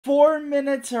4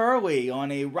 minutes early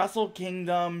on a Wrestle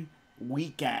Kingdom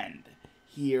weekend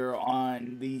here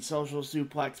on the Social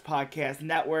Suplex Podcast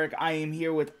Network. I am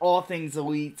here with All Things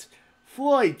Elite,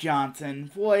 Floyd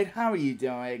Johnson. Floyd, how are you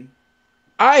doing?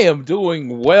 I am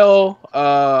doing well.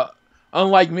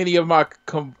 Unlike many of my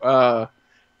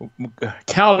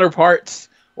counterparts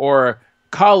or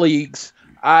colleagues,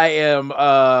 I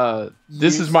am.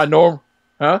 This is my norm.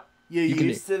 Huh? You're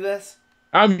used to this?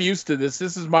 I'm used to this.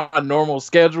 This is my normal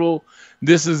schedule.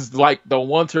 This is like the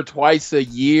once or twice a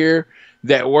year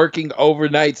that working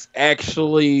overnights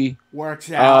actually works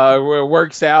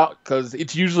out because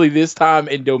it's usually this time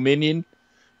in Dominion.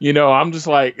 You know, I'm just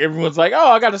like, everyone's like,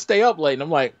 oh, I got to stay up late. And I'm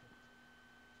like,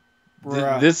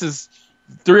 this is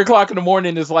 3 o'clock in the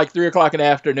morning is like 3 o'clock in the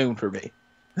afternoon for me.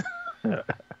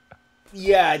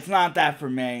 Yeah, it's not that for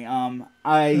me.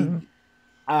 I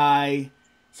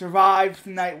survived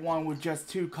night one with just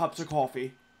 2 cups of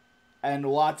coffee and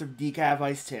lots of decaf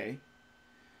iced tea.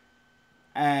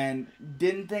 And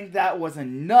didn't think that was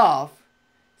enough,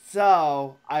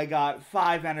 so I got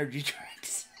 5 energy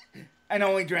drinks and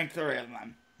only drank 3 of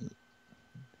them.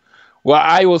 Well,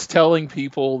 I was telling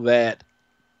people that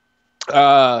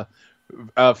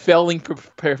failing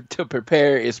to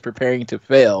prepare is preparing to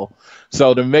fail.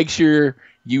 So to make sure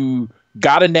you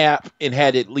got a nap and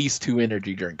had at least 2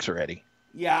 energy drinks ready.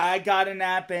 Yeah, I got a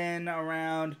nap in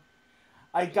around...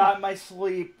 I got my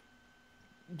sleep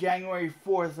January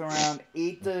 4th around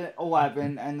 8 to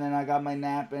 11, and then I got my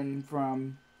nap in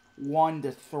from 1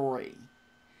 to 3.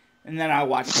 And then I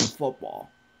watched some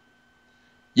football.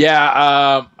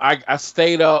 Yeah, I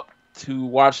stayed up to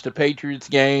watch the Patriots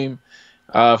game.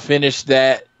 Finished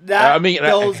that.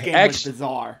 Bills game was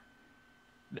bizarre.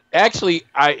 Actually,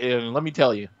 let me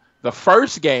tell you, the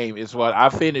first game is what I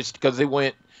finished because it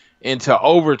went into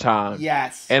overtime.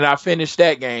 Yes. And I finished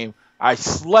that game. I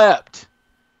slept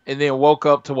and then woke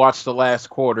up to watch the last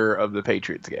quarter of the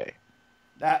Patriots game.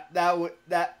 That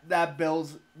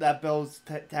Bills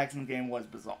Texans game was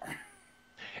bizarre.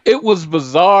 It was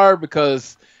bizarre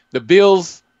because the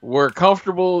Bills were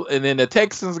comfortable, and then the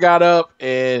Texans got up,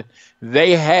 and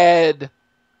they had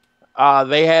they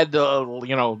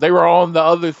were on the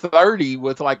other 30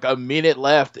 with like a minute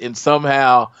left, and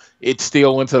somehow it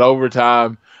still went to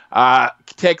overtime.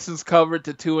 Texans covered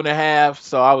to 2.5,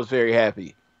 so I was very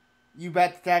happy. You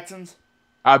bet the Texans?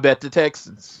 I bet the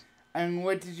Texans. And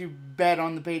what did you bet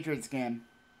on the Patriots game?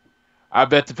 I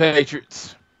bet the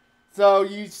Patriots. So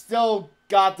you still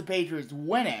got the Patriots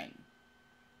winning.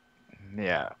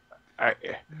 Yeah.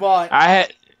 But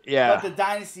the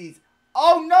Dynasties...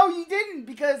 Oh, no, you didn't,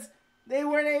 because they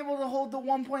weren't able to hold the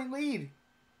 1-point lead.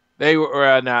 They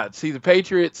were not. See, the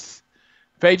Patriots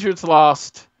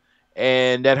lost,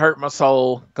 and that hurt my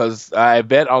soul because I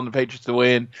bet on the Patriots to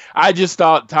win. I just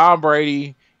thought Tom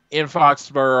Brady in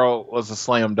Foxborough was a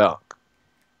slam dunk.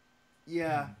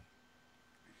 Yeah.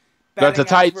 But the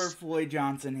Titans... Floyd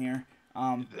Johnson here.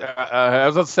 I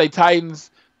was going to say Titans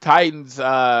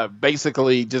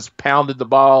basically just pounded the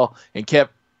ball and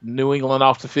kept New England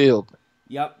off the field.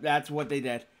 Yep, that's what they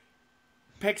did.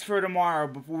 Picks for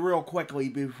tomorrow, real quickly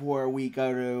before we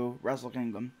go to Wrestle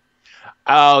Kingdom.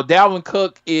 Dalvin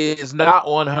Cook is not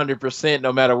 100%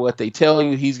 no matter what they tell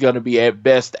you. He's going to be at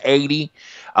best 80.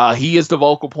 He is the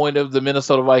vocal point of the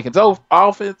Minnesota Vikings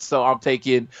offense, so I'm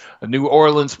taking New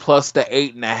Orleans plus the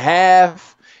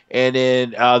 8.5. And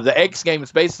then the X game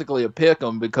is basically a pick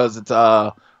 'em because it's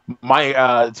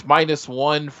it's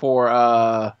 -1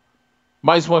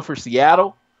 for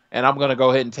Seattle, and I'm gonna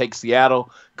go ahead and take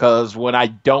Seattle because when I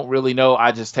don't really know,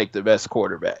 I just take the best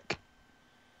quarterback.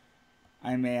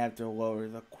 I may have to lower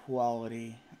the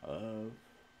quality of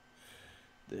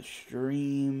the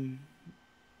stream.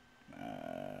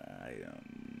 I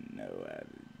don't know how to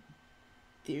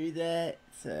do that,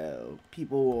 so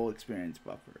people will experience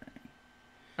buffering.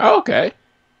 Okay.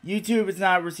 YouTube is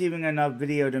not receiving enough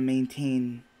video to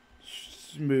maintain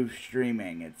smooth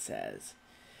streaming, it says.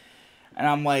 And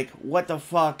I'm like, what the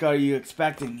fuck are you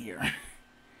expecting here?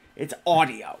 It's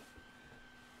audio.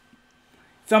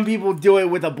 Some people do it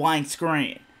with a blank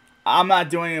screen. I'm not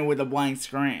doing it with a blank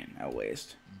screen, at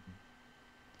least.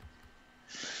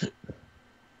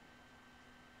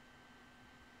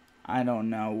 I don't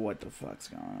know what the fuck's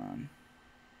going on.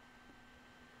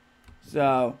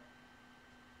 So,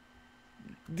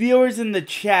 viewers in the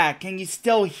chat, can you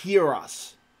still hear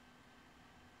us?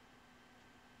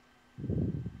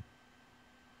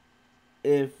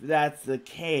 If that's the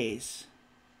case,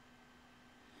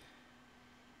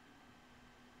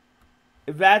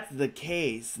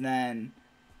 then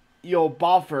you'll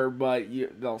buffer, but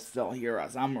they'll still hear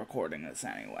us. I'm recording this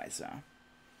anyway, so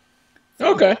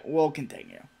Okay. we'll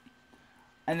continue.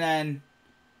 and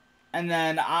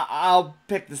then I'll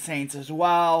pick the Saints as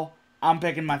well. I'm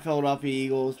picking my Philadelphia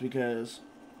Eagles because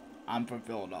I'm from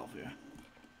Philadelphia.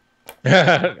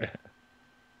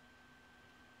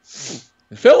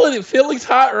 Philly's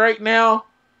hot right now.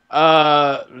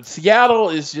 Seattle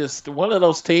is just one of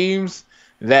those teams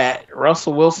that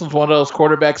Russell Wilson's one of those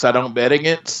quarterbacks I don't bet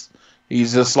against.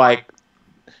 He's just like,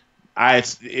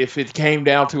 if it came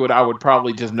down to it, I would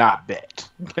probably just not bet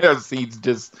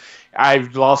because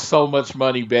I've lost so much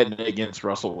money betting against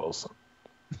Russell Wilson.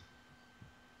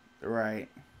 Right.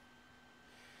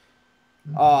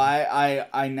 Oh,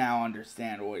 I now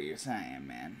understand what you're saying,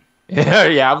 man.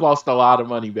 Yeah, I've lost a lot of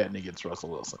money betting against Russell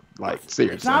Wilson. Like,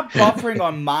 seriously. It's not buffering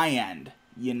on my end,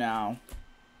 you know.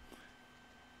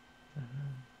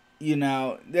 You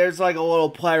know, there's like a little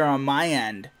player on my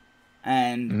end,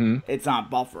 and it's not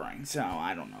buffering, so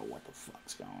I don't know what the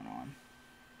fuck's going on.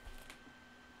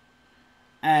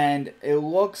 And it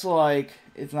looks like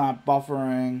it's not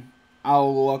buffering.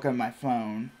 I'll look at my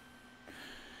phone.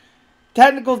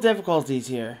 Technical difficulties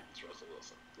here. It's Russell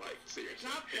Wilson. Like, seriously. It's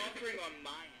not buffering on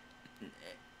my end.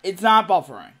 It's not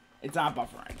buffering. It's not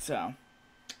buffering, so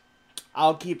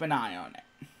I'll keep an eye on it.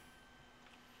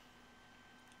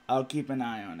 I'll keep an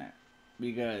eye on it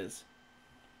because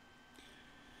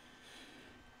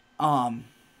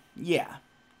yeah.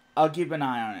 I'll keep an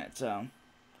eye on it, so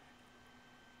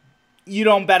you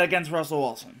don't bet against Russell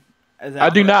Wilson. I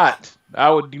do not. I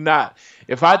would do not.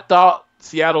 If I thought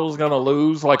Seattle was going to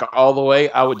lose like all the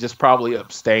way, I would just probably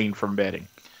abstain from betting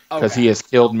because he has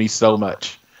killed me so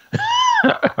much.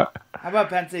 How about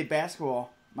Penn State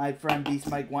basketball? My friend Beast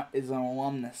Mike is an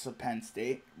alumnus of Penn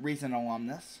State, recent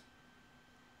alumnus.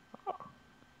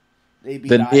 They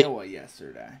beat Iowa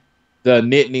yesterday. The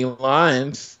Nittany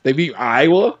Lions, they beat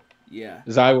Iowa? Yeah.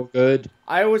 Is Iowa good?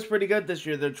 Iowa's pretty good this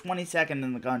year. They're 22nd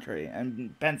in the country,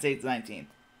 and Penn State's 19th.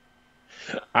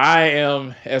 I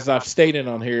am, as I've stated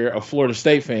on here, a Florida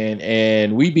State fan,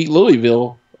 and we beat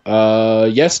Louisville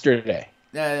yesterday.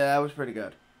 Yeah, that was pretty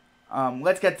good.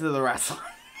 Let's get to the wrestling.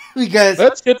 Because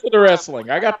let's get to the wrestling.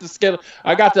 I got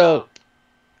the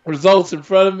results in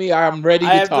front of me. I'm ready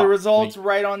to talk. I have the results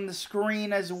right on the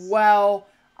screen as well.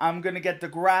 I'm going to get the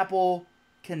Grapple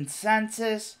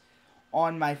consensus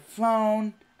on my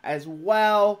phone as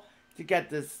well to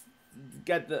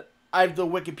I have the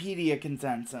Wikipedia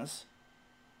consensus,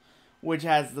 which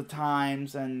has the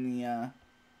times and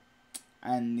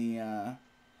the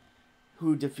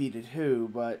who defeated who,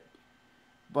 but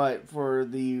for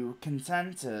the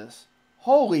consensus,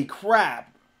 holy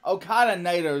crap, Okada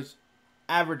Naito's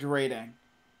average rating.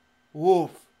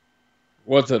 Woof.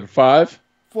 What's it, 5?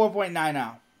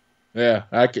 4.90. Yeah,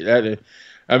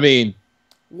 I mean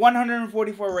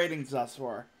 144 ratings thus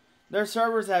far. Their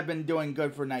servers have been doing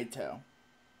good for Naito.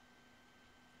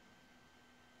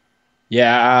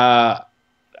 Yeah,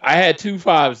 I had 2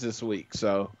 5s this week,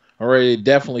 so I'm ready to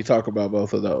definitely talk about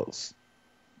both of those.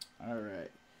 All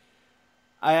right.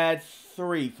 I had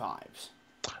 3 5s.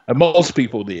 And most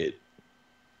people did.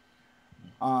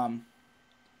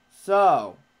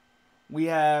 So, we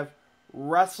have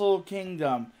Wrestle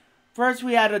Kingdom. First,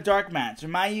 we had a dark match.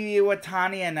 Mayu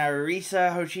Iwatani and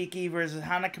Arisa Hoshiki versus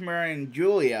Hana Kimura and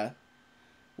Julia,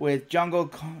 with Jungle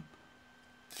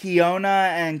Kiona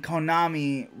and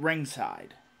Konami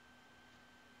ringside.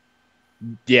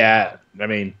 Yeah, I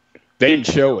mean, they didn't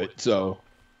show it, so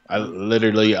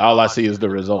all I see is the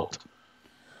result.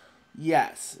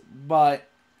 Yes, but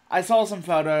I saw some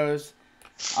photos.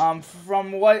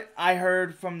 From what I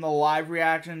heard from the live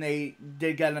reaction, they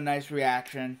did get a nice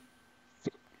reaction.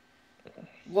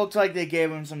 Looks like they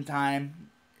gave him some time.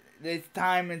 This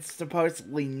time it's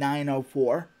supposedly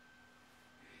 9:04.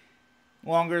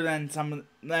 Longer than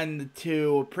the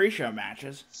 2 pre-show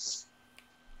matches.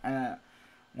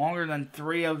 Longer than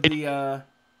 3 of the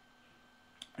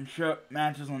show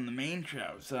matches on the main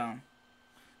show. So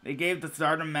they gave the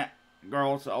Stardom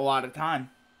girls a lot of time.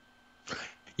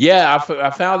 Yeah, I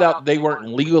found out they weren't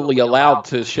legally allowed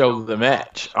to show the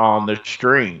match on the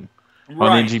stream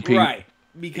on NGP. Right,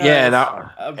 because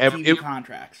of TV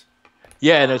contracts.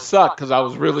 Yeah, and it sucked because I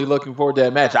was really looking forward to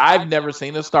that match. I've never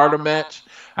seen a Stardom match.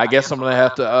 I guess I'm going to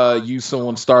have to use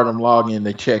someone's Stardom login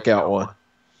to check out one.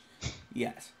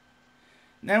 Yes.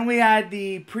 Then we had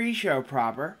the pre-show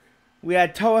proper. We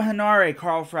had Toa Henare,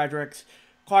 Carl Fredericks,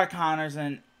 Clark Connors,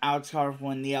 and Alex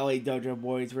Coughlin, the LA Dojo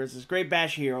Boys, versus Great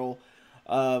Bash Hero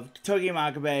of Togi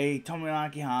Makabe,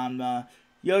 Tomoaki Honma,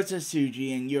 Yota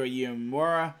Tsuji, and Yuri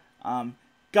Uemura.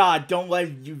 God, don't let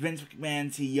Vince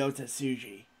McMahon see Yota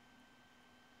Tsuji.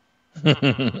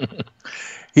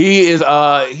 He's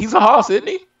a hoss, isn't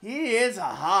he? He is a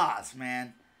hoss,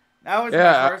 man. That was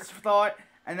my first thought.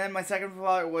 And then my second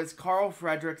thought was Carl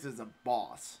Fredericks is a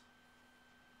boss.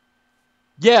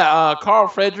 Yeah, Carl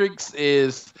Fredericks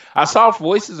is. I saw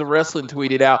Voices of Wrestling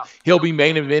tweeted out he'll be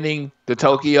main eventing the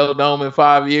Tokyo Dome in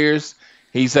 5 years.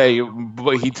 They said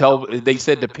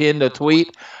to pin the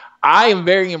tweet. I am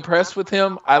very impressed with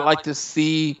him. I like to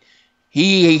see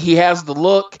he has the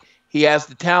look, he has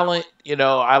the talent.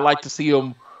 I like to see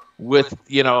him with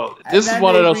this is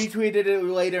one of those. They retweeted it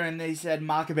later and they said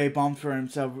Makabe bumped for him,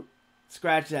 so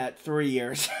scratch that 3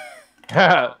 years.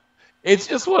 It's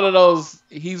just one of those.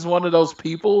 He's one of those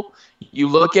people you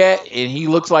look at, and he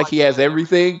looks like he has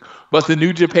everything, but the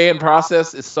New Japan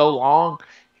process is so long.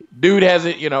 Dude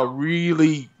hasn't,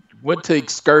 really went to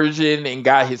Excursion and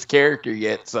got his character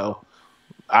yet. So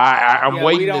I'm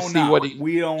waiting to see what he.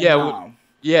 We don't know.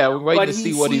 We're waiting to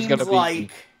see what he's going to be.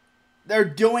 Like they're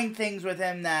doing things with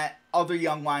him that other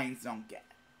young lions don't get.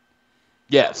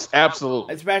 Yes,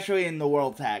 absolutely. Especially in the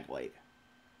World Tag League.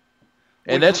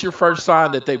 And that's your first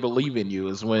sign that they believe in you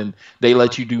is when they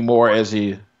let you do more as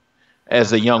a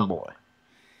young boy.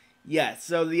 Yes,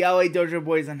 so the LA Dojo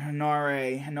Boys and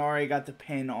Hanare. Hanare got the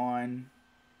pin on,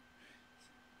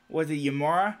 was it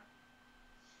Yamura?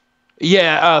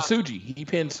 Yeah, Tsuji. He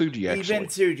pinned Tsuji, actually. He pinned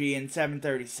Tsuji in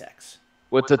 7:36.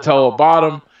 With the Toa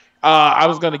bottom. I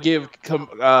was going to give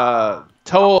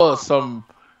Toa some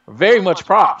very much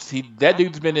props. That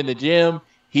dude's been in the gym.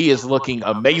 He is looking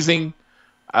amazing.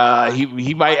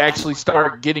 He might actually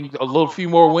start getting a little few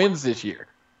more wins this year.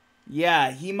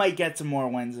 Yeah, he might get some more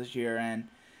wins this year, and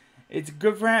it's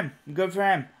good for him. Good for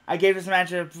him. I gave this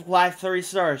match a flat 3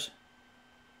 stars.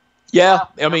 Yeah,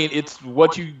 I mean, it's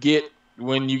what you get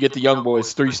when you get the young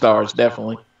boys. 3 stars,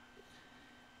 definitely.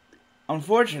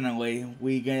 Unfortunately,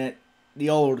 we get the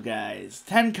old guys.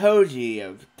 Tenkoji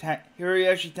of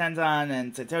Hiroyoshi Tenzan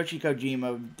and Satoshi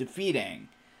Kojima defeating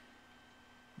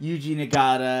Yuji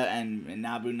Nagata and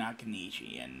Manabu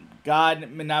Nakanishi. And God,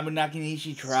 Manabu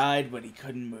Nakanishi tried, but he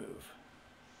couldn't move.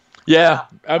 Yeah,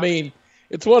 I mean,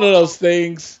 it's one of those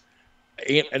things.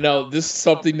 This is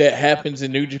something that happens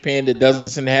in New Japan that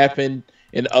doesn't happen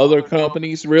in other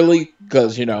companies, really,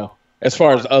 because, as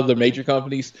far as other major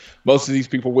companies, most of these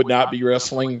people would not be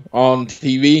wrestling on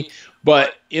TV.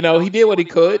 But, he did what he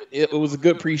could. It was a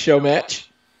good pre-show match.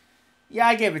 Yeah,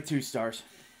 I gave it 2 stars.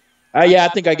 I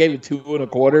think I gave it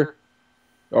 2.25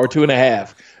 or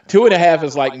 2.5. 2.5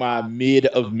 is like my mid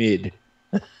of mid.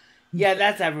 Yeah,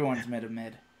 that's everyone's mid of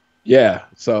mid. Yeah,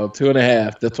 so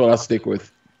 2.5. That's what I stick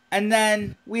with. And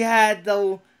then we had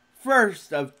the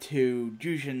first of 2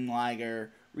 Jushin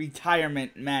Liger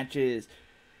retirement matches.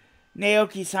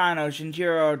 Naoki Sano,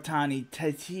 Shinjiro Otani,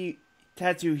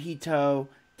 Tetsuhito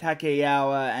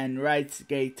Takeyawa, and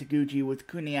Raisuke Taguchi with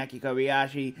Kuniaki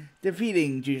Kobayashi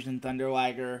defeating Jushin Thunder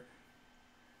Liger,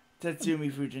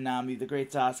 Tatsumi Fujinami, The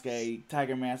Great Sasuke,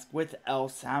 Tiger Mask with El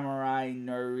Samurai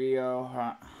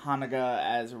Norio Hanaga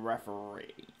as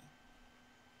referee.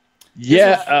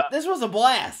 Yeah. This was a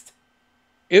blast.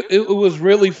 It was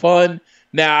really fun.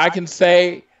 Now, I can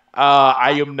say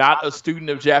I am not a student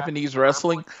of Japanese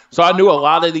wrestling, so I knew a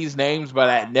lot of these names, but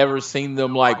I had never seen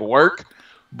them work.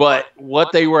 But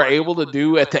what they were able to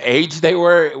do at the age they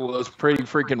were, it was pretty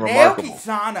freaking remarkable. Naoki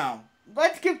Sano.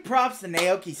 Let's give props to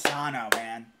Naoki Sano,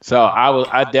 man. So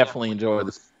I definitely enjoyed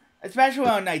this. Especially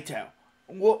on night 2.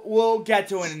 We'll get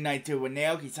to it in night 2 when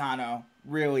Naoki Sano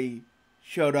really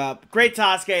showed up. Great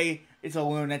Sasuke is a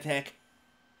lunatic.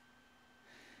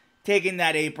 Taking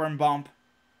that apron bump.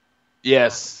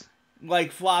 Yes.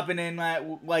 Like flopping in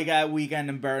like at Weekend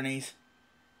and Bernie's.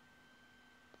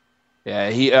 Yeah,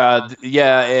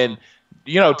 and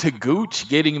Taguchi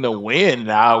getting the win.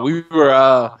 We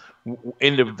were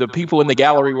the people in the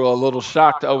gallery were a little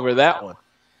shocked over that one.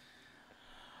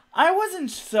 I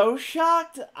wasn't so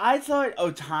shocked. I thought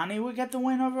Otani would get the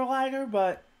win over Liger,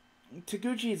 but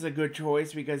Taguchi is a good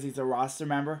choice because he's a roster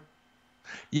member.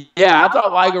 Yeah, I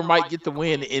thought Liger might get the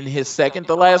win in his second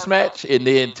to last match and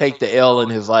then take the L in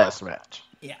his last match.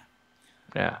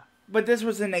 Yeah. But this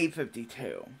was an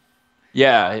 8:52.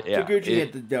 Yeah. Taguchi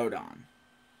hit the Dodon.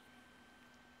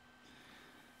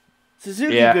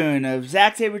 Suzuki-gun of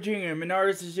Zack Sabre Jr.,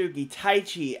 Minoru Suzuki,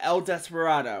 Taichi, El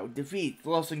Desperado defeats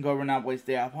Los Ingobernables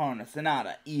de Japón,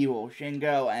 Sonata, Evil,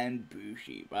 Shingo, and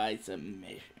Bushi by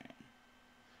submission.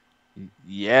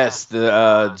 Yes,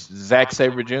 the Zack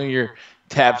Sabre Jr.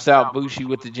 taps out Bushi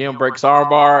with the Jim Breaks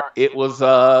armbar. It was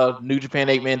a New Japan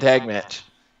 8-man tag match.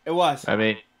 It was. I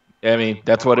mean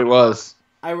that's what it was.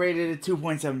 I rated it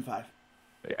 2.75.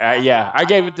 I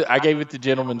gave it the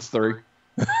gentleman's 3.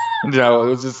 No, it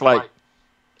was just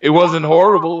it wasn't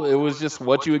horrible. It was just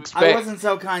what you expect. I wasn't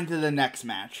so kind to the next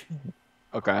match.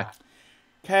 Okay.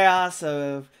 Chaos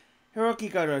of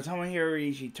Hiroki Goto, Tomohiro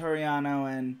Ishii,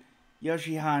 Toriano, and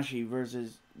Yoshihashi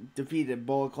versus defeated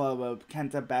Bullet Club of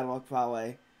Kenta, Bad Luck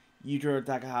Fale, Yujiro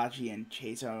Takahashi, and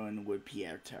Chase Owen with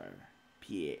Pierre-Ter.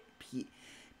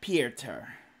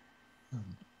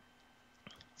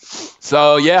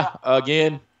 So yeah,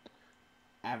 again,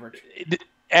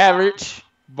 average,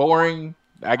 boring.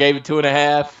 I gave it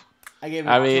 2.5. I gave it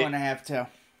 2.5 too.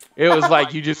 It was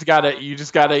like you just gotta.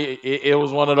 It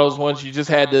was one of those ones you just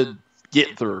had to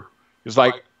get through. It's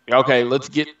like, okay, let's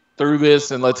get through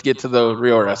this and let's get to the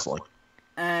real wrestling.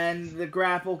 And the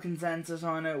Grapple consensus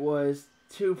on it was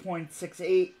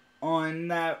 2.68 on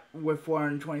that with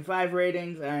 425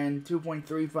 ratings, and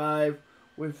 2.35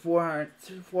 with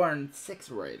 406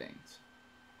 ratings.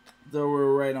 So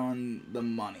we're right on the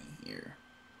money here.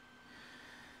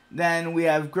 Then we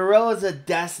have Gorillas of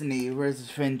Destiny versus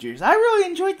Finjuice. I really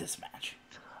enjoyed this match.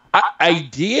 I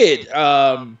did.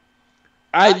 The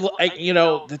tag team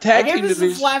division. I gave this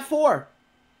a flat 4.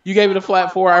 You gave it a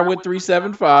flat 4. I went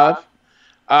 3.75.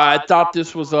 I thought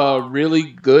this was a really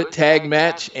good tag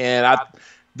match, and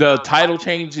the title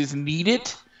change is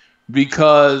needed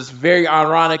because very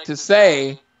ironic to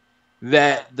say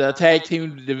that the tag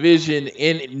team division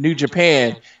in New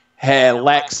Japan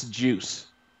lacks juice.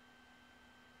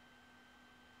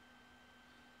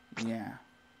 Yeah.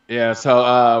 Yeah.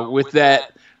 So with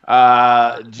that,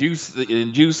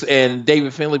 Juice and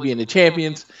David Finlay being the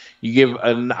champions, you give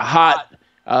a hot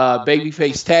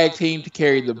babyface tag team to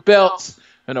carry the belts.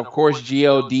 And, of course,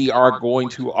 GOD are going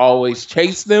to always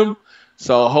chase them.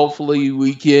 So, hopefully,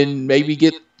 we can maybe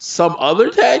get some other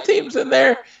tag teams in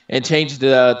there and change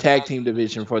the tag team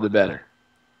division for the better.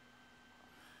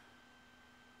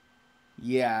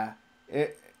 Yeah.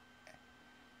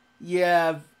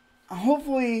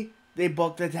 Hopefully, they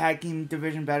book the tag team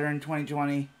division better in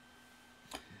 2020.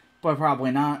 But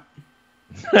probably not.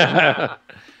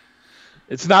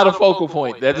 It's not a focal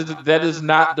point. That is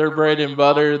not their bread and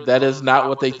butter. That is not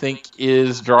what they think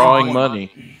is drawing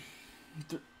money.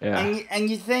 Yeah. And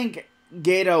you think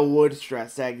Gato would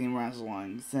stress tag team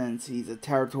wrestling since he's a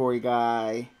territory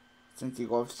guy, since he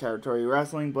loves territory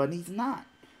wrestling, but he's not.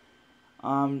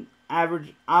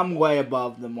 Average, I'm way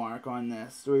above the mark on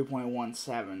this,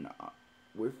 3.17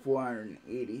 with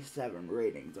 487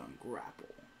 ratings on Grapple.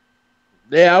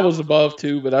 Yeah, I was above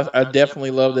too, but I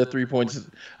definitely love that 3 points.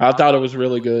 I thought it was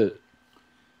really good.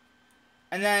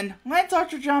 And then Lance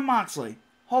Archer, Jon Moxley.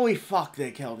 Holy fuck,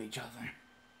 they killed each other.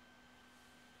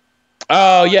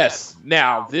 Oh, yes.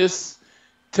 Now,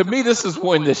 to me, this is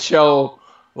when the show,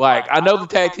 I know the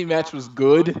tag team match was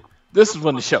good. This is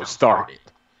when the show started.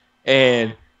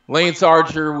 And Lance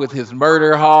Archer with his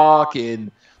murder hawk,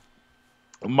 and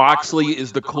Moxley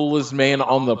is the coolest man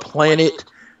on the planet.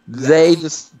 They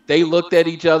looked at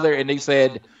each other and they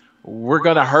said, we're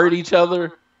going to hurt each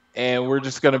other and we're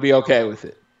just going to be okay with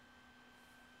it.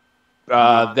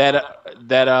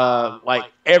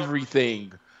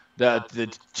 Everything,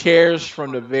 the chairs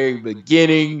from the very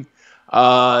beginning,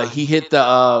 he hit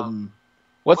the,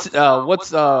 what's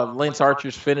Lance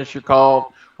Archer's finisher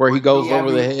called where he goes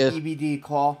over the head? EBD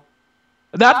claw.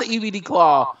 Not the EBD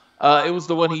claw. It was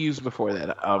the one he used before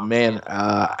that.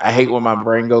 I hate when my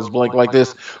brain goes blank like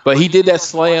this. But he did that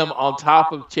slam on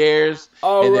top of chairs.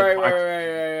 Oh, right.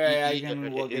 I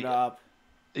can look it up.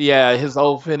 Yeah, his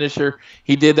old finisher.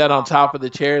 He did that on top of the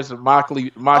chairs. And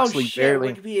Moxley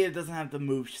barely. Wikipedia doesn't have the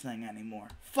moves thing anymore.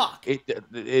 Fuck.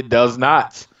 It does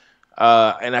not.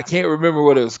 And I can't remember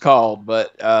what it was called,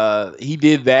 but he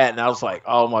did that, and I was like,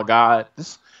 oh my god.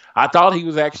 I thought he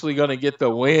was actually going to get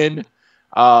the win.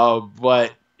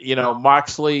 But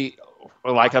Moxley,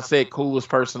 like I said, coolest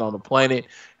person on the planet.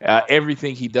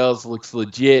 Everything he does looks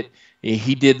legit.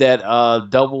 He did that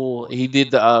he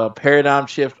did the paradigm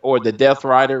shift or the Death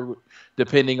Rider,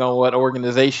 depending on what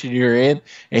organization you're in.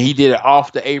 And he did it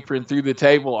off the apron through the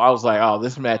table. I was like, oh,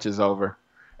 this match is over.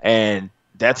 And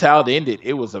that's how it ended.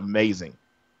 It was amazing.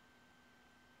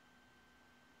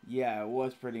 Yeah, it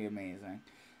was pretty amazing.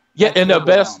 Yeah, and the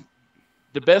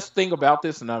best thing about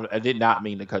this, and I did not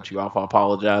mean to cut you off, I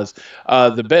apologize.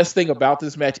 The best thing about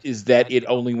this match is that it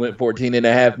only went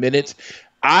 14.5 minutes.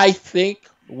 I think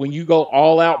when you go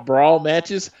all-out brawl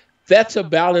matches, that's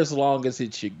about as long as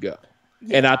it should go.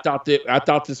 Yeah. And I thought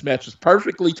this match was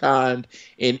perfectly timed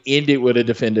and ended with a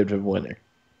definitive winner.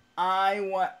 I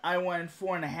went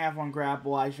 4.5 on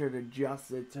Grapple. I should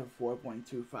adjust it to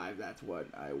 4.25. That's what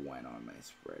I went on my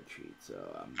spreadsheet. So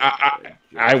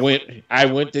I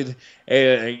went to.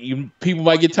 People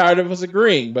might get tired of us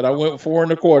agreeing, but I went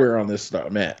 4.25 on this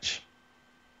match.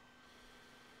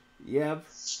 Yep.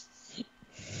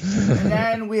 And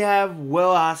then we have Will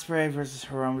Ospreay versus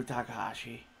Hiromu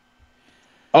Takahashi.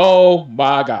 Oh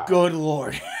my God. Good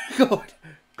Lord.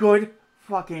 Good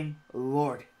fucking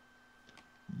Lord.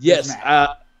 Yes,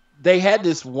 they had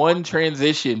this one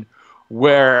transition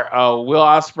where Will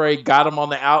Ospreay got him on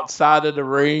the outside of the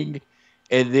ring,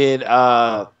 and then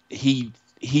he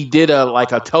did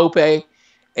a tope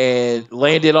and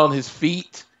landed on his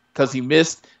feet because he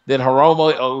missed. Then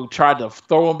Hiromu tried to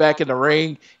throw him back in the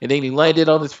ring, and then he landed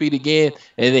on his feet again,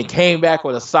 and then came back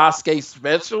with a Sasuke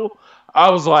special. I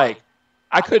was like,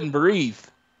 I couldn't breathe.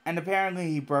 And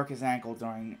apparently he broke his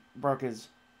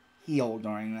heel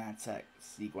during that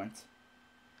sequence.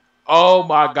 Oh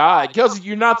my God! Because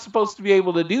you're not supposed to be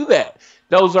able to do that.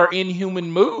 Those are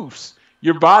inhuman moves.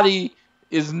 Your body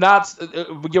is not.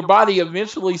 Your body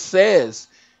eventually says,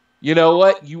 "You know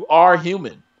what? You are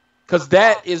human." Because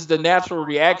that is the natural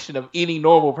reaction of any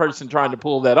normal person trying to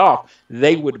pull that off.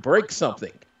 They would break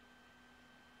something.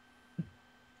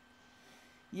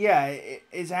 Yeah,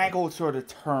 his ankle sort of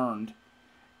turned.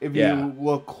 If you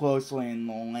look closely in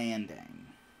the landing.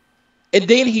 And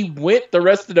then he went the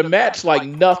rest of the match like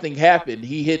nothing happened.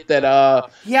 He hit that.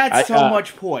 He had so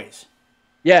much poise.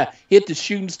 Yeah, hit the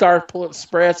shooting star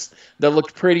express that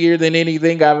looked prettier than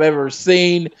anything I've ever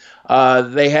seen.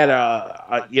 They had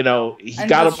he and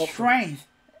got him strength.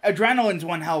 Adrenaline's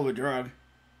one hell of a drug.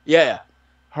 Yeah,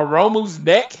 Hiromu's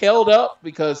neck held up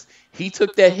because he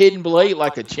took that hidden blade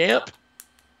like a champ.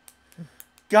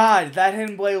 God, that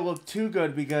hidden blade looked too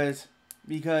good because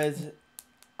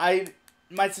my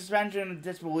suspension of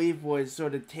disbelief was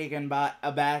sort of taken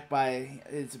aback by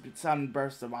his sudden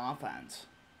burst of offense.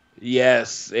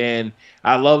 Yes, and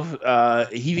I love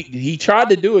he tried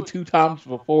to do it 2 times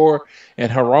before,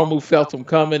 and Hiromu felt him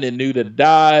coming and knew to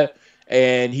dive.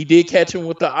 And he did catch him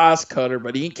with the Oz Cutter,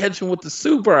 but he didn't catch him with the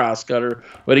Super Oz Cutter.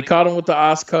 But he caught him with the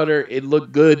Oz Cutter. It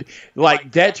looked good.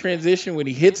 Like that transition when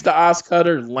he hits the Oz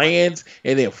Cutter, lands,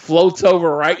 and then floats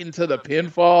over right into the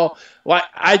pinfall.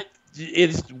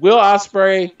 It's Will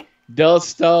Ospreay does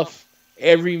stuff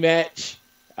every match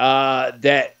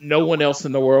that no one else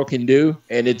in the world can do,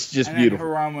 and it's just beautiful.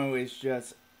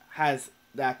 Hiromu has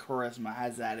that charisma,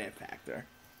 has that it factor.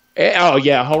 Oh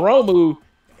yeah, Hiromu.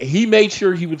 He made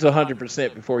sure he was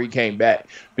 100% before he came back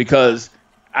because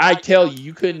I tell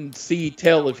you couldn't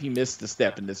tell if he missed a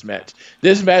step in this match.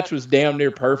 This match was damn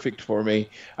near perfect for me.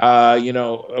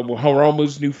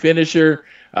 Hiromu's new finisher,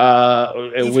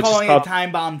 he's which calling is called it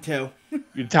Time Bomb 2.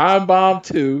 Time Bomb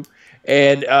 2.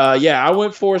 And I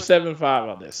went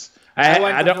 4.75 on this. I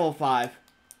went the full 5.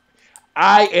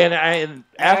 I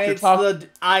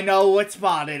know what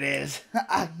spot it is.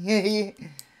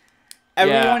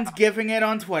 Everyone's giving it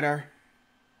on Twitter.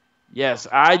 Yes,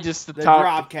 I just the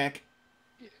drop kick.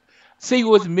 See,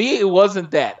 with me, it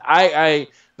wasn't that.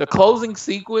 The closing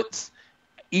sequence,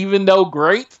 even though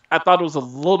great, I thought it was a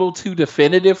little too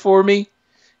definitive for me.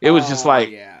 It was just like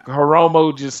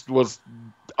Hiromu just was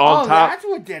on top. That's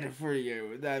what did it for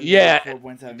you. That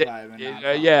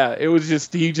 4.75. It was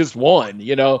just he just won, and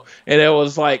it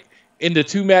was like in the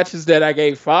 2 matches that I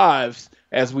gave 5s.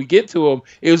 As we get to them,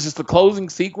 it was just the closing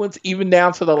sequence, even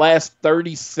down to the last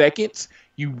 30 seconds,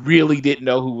 you really didn't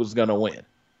know who was going to win.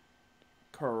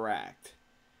 Correct.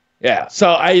 Yeah, so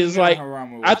I was like,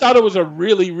 I thought it was a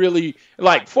really, really,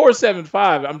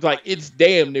 4.75. I'm like, it's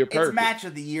damn near perfect. It's match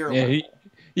of the year.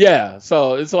 Yeah,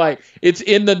 so it's like, it's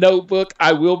in the notebook.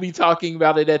 I will be talking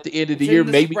about it at the end of the year.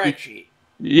 Maybe spreadsheet.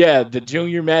 Yeah, the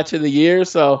junior match of the year,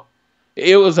 so...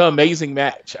 It was an amazing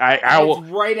match. It's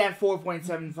right at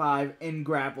 4.75 in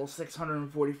Grapple,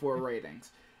 644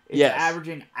 ratings. It's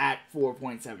averaging at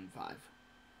 4.75.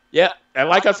 Yeah, and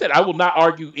like I said, I will not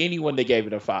argue anyone that gave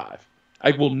it a 5.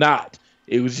 I will not.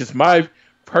 It was just my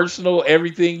personal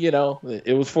everything, It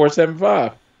was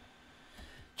 4.75.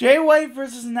 Jay White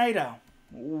versus Naito.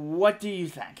 What do you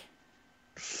think?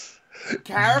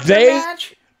 Character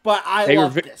match, but I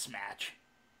love this match.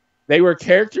 They were a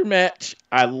character match.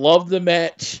 I love the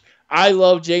match. I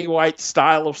love Jay White's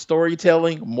style of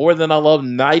storytelling more than I love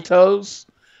Naito's.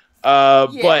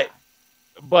 But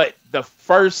the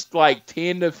first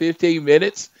 10 to 15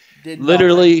 minutes,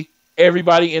 literally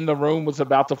everybody in the room was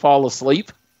about to fall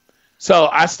asleep. So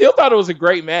I still thought it was a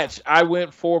great match. I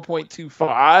went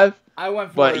 4.25. I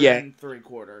went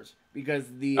 4.75 because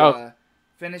the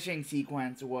finishing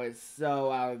sequence was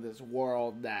so out of this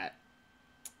world that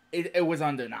it was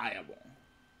undeniable.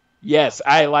 Yes,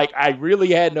 I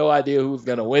really had no idea who was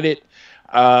gonna win it.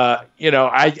 I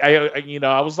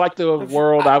was like the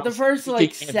world. The first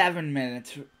 7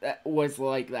 minutes was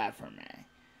like that for me.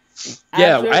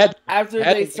 After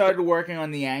they started working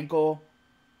on the ankle,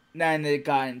 then it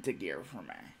got into gear for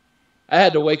me. I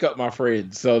had to wake up my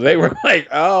friends. So they were like,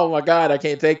 "Oh my god, I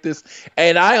can't take this."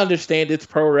 And I understand it's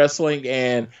pro wrestling,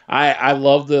 and I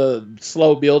love the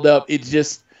slow build up. It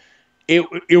just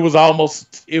it was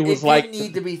almost it was It like didn't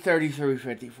need to be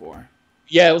 33-54.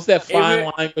 yeah, it was that fine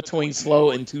line between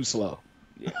slow and too slow.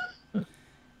 Yeah,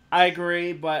 I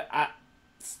agree, but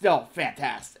still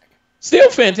fantastic.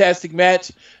 Still fantastic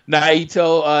match.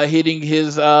 Naito hitting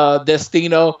his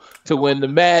Destino to win the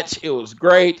match. It was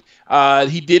great.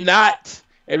 He did not.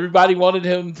 Everybody wanted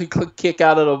him to kick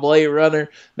out of the Blade Runner.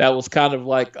 That was kind of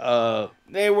like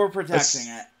they were protecting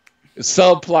it.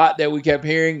 Subplot that we kept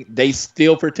hearing. They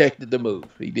still protected the move.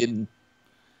 He didn't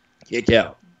kick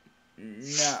out.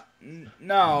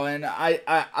 No, and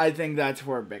I think that's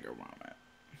for a bigger moment.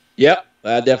 Yep,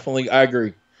 I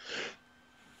agree.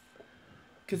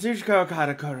 Kazuchika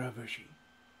Okada, Kota Ibushi.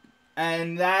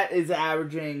 And that is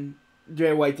averaging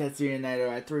Jay White, Tetsuya Naito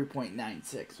at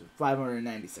 3.96 with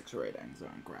 596 ratings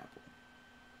on Grapple.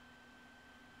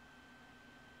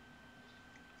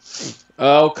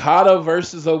 Okada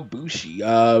versus Ibushi.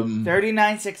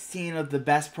 39-16 of the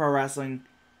best pro wrestling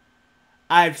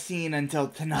I've seen until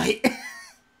tonight.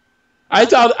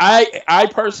 I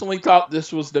personally thought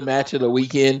this was the match of the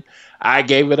weekend. I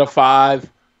gave it a 5.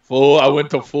 I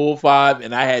went to full 5,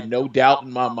 and I had no doubt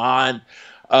in my mind.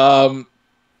 I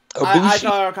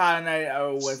thought Okada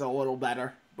Naito was a little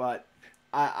better, but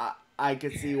I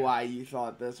could see why you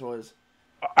thought this was.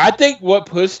 I think what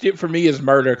pushed it for me is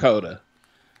Murder Coda.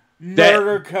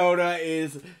 Murder Coda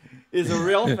is a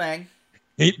real thing.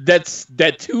 That's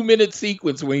that 2-minute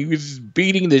sequence when he was just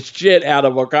beating the shit out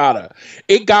of Okada.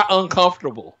 It got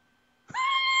uncomfortable.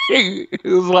 It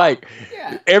was like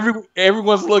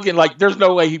everyone's looking like there's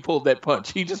no way he pulled that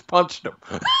punch. He just punched him.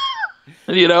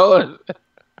 You know?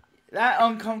 That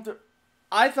uncomfortable.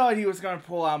 I thought he was going to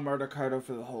pull out Murder Coda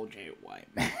for the whole Jay White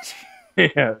match.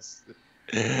 Yes.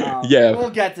 Yeah. We'll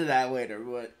get to that later,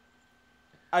 but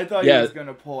I thought he was going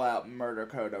to pull out Murder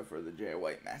Coda for the Jay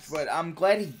White match, but I'm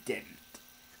glad he didn't.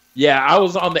 Yeah, I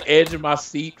was on the edge of my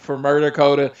seat for Murder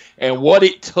Coda and what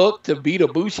it took to beat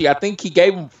Ibushi. I think he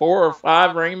gave him 4 or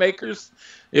 5 Rainmakers.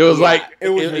 It was it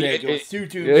was ridiculous. 2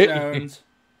 tombstones.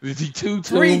 2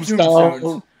 3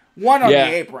 tombstones. 1 on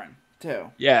the apron, too.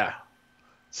 Yeah.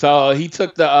 So he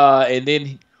took the and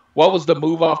then what was the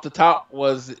move off the top?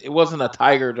 It wasn't a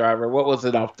Tiger Driver. What was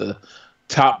it off the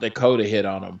top that Coda hit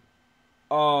on him?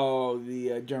 Oh,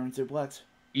 the German suplex.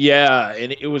 Yeah,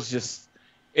 and it was just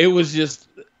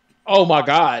oh my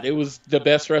God, it was the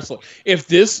best wrestler. If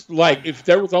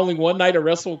there was only one night of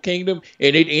Wrestle Kingdom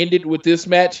and it ended with this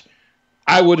match,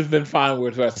 I would have been fine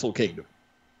with Wrestle Kingdom.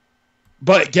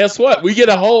 But guess what? We get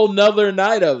a whole nother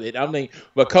night of it. I mean,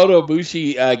 Kota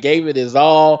Ibushi gave it his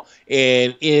all,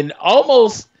 and in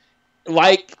almost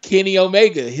like Kenny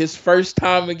Omega, his first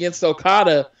time against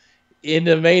Okada in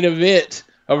the main event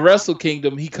of Wrestle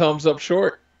Kingdom, he comes up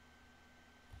short.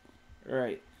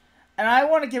 Right. And I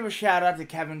want to give a shout out to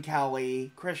Kevin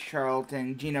Kelly, Chris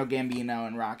Charlton, Gino Gambino,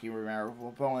 and Rocky Romero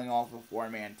for pulling off a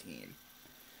 4-man team.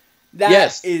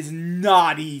 That is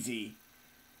not easy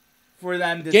for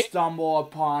them to stumble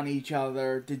upon each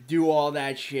other, to do all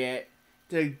that shit,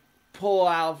 to pull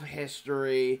out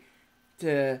history,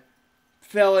 to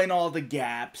fill in all the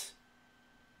gaps,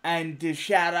 and to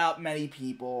shout out many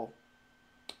people.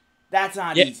 That's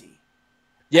not easy.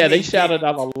 Yeah, they shouted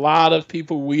out a lot of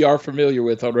people we are familiar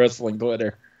with on wrestling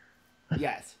Twitter.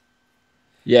 Yes.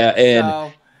 Yeah,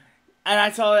 and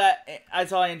I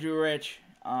saw Andrew Rich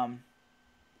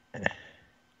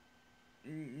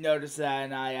notice that,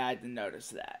 and I had to notice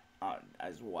that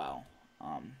as well.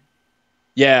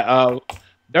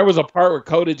 There was a part where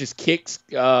Coda just kicks,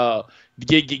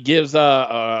 gives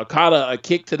Okada a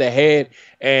kick to the head,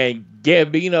 and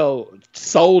Gambino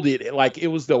sold it like it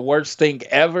was the worst thing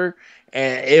ever.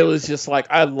 And it was just like,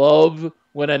 I love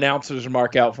when announcers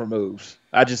mark out for moves.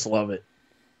 I just love it.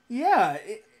 Yeah,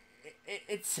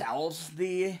 it sells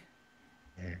the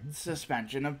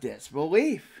suspension of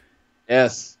disbelief.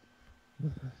 Yes.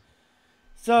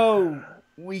 So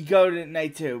we go to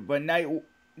night 2, but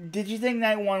did you think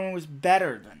night 1 was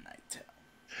better than night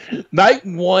 2? Night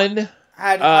 1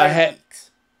 had higher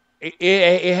peaks.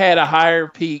 It had a higher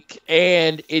peak,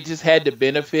 and it just had the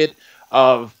benefit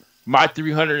of my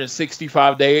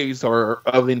 365 days of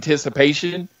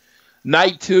anticipation.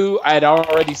 Night 2, I had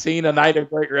already seen a night of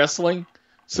great wrestling.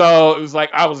 So it was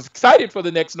like I was excited for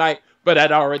the next night, but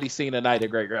I'd already seen a night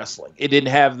of great wrestling. It didn't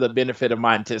have the benefit of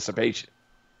my anticipation.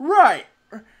 Right.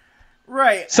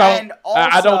 So and also,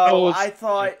 I don't know. I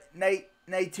thought night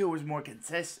 2 was more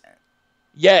consistent.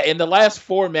 Yeah, and the last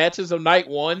 4 matches of night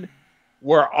 1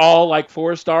 were all like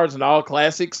 4 stars and all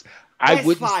classics. I Last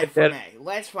wouldn't say five for that. me.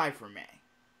 Last five for me.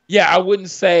 Yeah, I wouldn't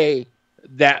say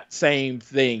that same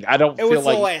thing. I don't It feel was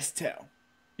like. the last two.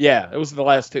 Yeah, it was the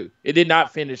last two. It did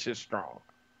not finish as strong.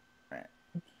 Right.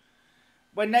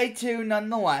 But night two,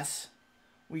 nonetheless,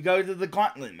 we go to the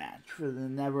gauntlet match for the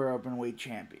Never Openweight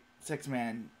champion,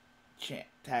 6-man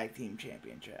tag team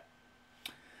championship.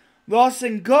 Los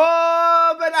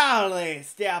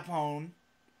Ingobernables de Japón,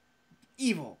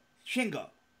 Evil, Shingo,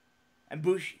 and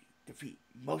Bushi defeat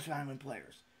Most Violent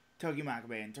Players, Togi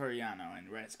Makabe and Toriano and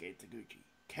Rensuke Taguchi.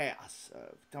 Chaos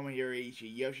of Tomohiro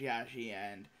Ishii, Yoshihashi,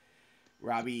 and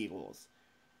Robbie Eagles.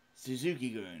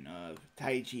 Suzuki-gun of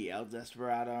Taichi, El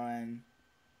Desperado, and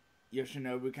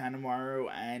Yoshinobu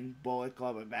Kanemaru, and Bullet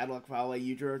Club of Bad Luck Fale,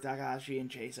 Yujiro Takahashi, and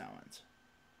Chase Owens.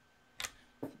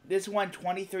 This won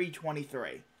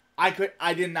 23-23.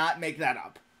 I did not make that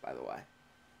up, by the way.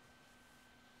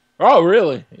 Oh,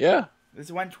 really? Yeah.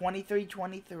 This won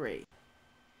 23-23.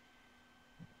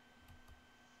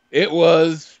 It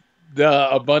was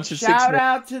a bunch of Shout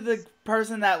out to the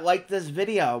person that liked this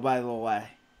video, by the way.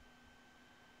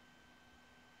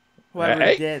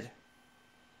 Whoever did.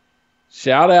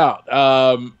 Shout out.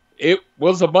 It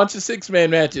was a bunch of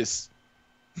 6-man matches.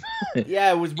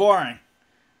 Yeah, it was boring.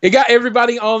 It got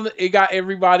everybody on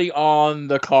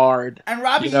the card. And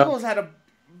Robbie Eagles had a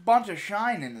bunch of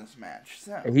shine in this match.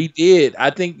 So. He did. I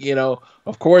think,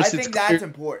 of course I think that's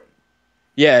important.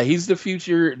 Yeah, he's the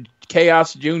future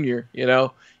Chaos Jr.,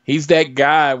 He's that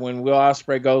guy when Will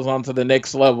Ospreay goes on to the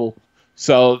next level.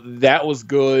 So that was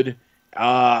good.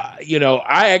 I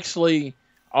actually,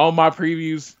 on my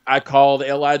previews, I called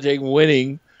LIJ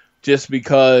winning just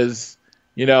because,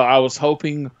 I was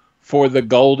hoping for the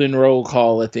golden roll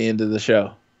call at the end of the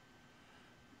show.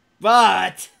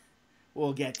 But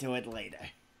we'll get to it later.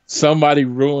 Somebody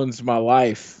ruins my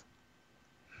life.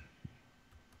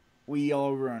 We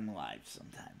all ruin lives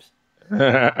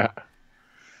sometimes.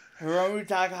 Hiromu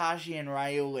Takahashi and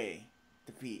Ryu Lee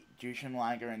defeat Jushin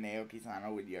Liger and Naoki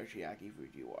Sano with Yoshiaki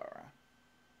Fujiwara.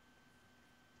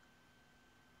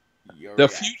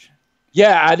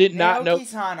 Yeah, I did not know. Naoki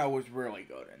Sano was really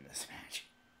good in this match.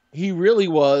 He really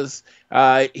was.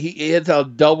 He hit a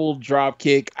double drop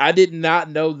kick. I did not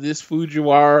know this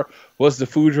Fujiwara was the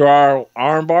Fujiwara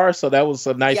armbar, so that was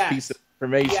a nice piece of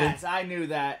information. Yes, I knew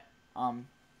that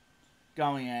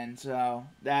going in, so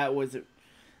that was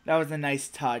a nice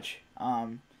touch.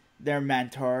 Their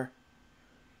mentor.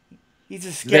 He's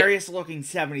the scariest looking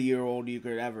 70-year-old you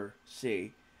could ever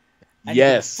see. And he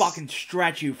can fucking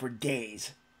stretch you for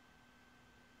days.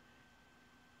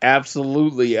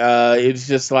 Absolutely. It's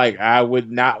just like I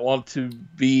would not want to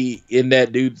be in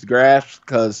that dude's grasp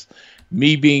because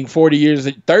me being 30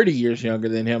 years younger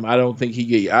than him, I don't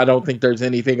think there's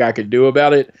anything I could do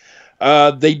about it.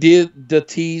 They did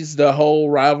tease the whole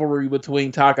rivalry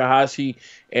between Takahashi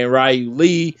and Ryu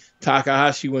Lee.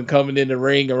 Takahashi, when coming in the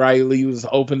ring, and Ryu Lee was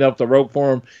opened up the rope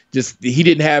for him. He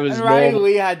didn't have his. And Ryu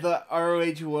Lee had the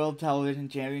ROH World Television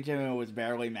Championship and it was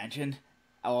barely mentioned.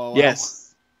 LOL.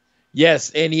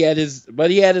 Yes, and he had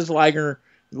his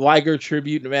Liger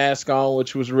tribute mask on,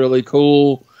 which was really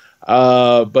cool.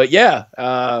 But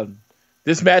yeah,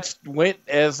 this match went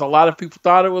as a lot of people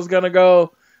thought it was gonna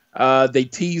go. They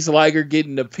teased Liger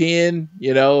getting the pin,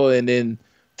 and then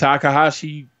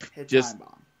Takahashi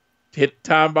hit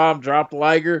time bomb, dropped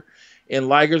Liger in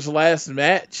Liger's last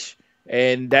match,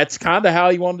 and that's kind of how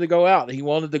he wanted to go out. He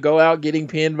wanted to go out getting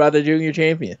pinned by the junior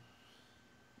champion.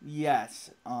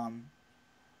 Yes.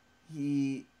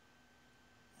 He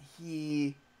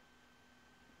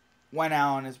went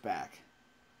out on his back.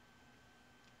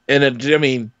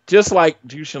 And just like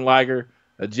Jushin Liger,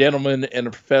 a gentleman and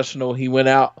a professional, he went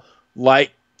out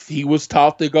like he was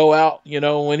taught to go out,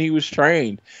 when he was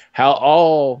trained. How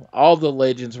all the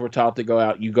legends were taught to go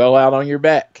out. You go out on your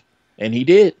back. And he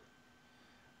did.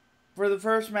 For the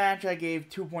first match, I gave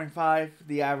 2.5.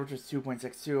 The average was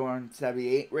 2.62 on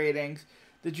 78 ratings.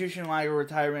 The Jushin Liger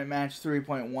retirement match,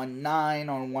 3.19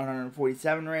 on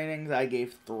 147 ratings. I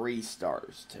gave 3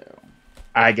 stars to.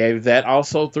 I gave that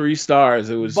also 3 stars.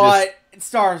 But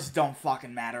stars don't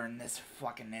fucking matter in this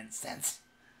fucking instance.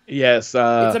 Yes. It's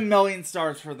 1,000,000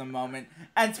 stars for the moment.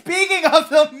 And speaking of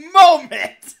the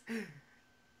moment,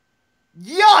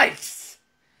 yikes!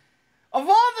 Of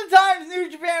all the times New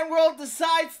Japan World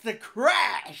decides to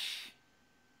crash.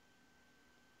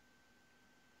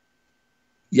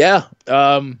 Yeah.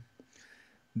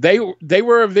 They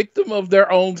were a victim of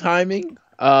their own timing.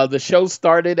 The show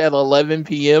started at 11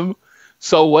 p.m.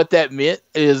 So what that meant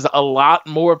is a lot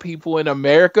more people in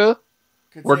America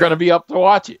were going to be up to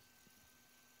watch it.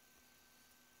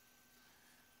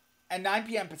 And 9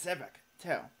 p.m. Pacific,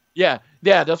 too. Yeah,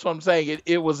 yeah, that's what I'm saying.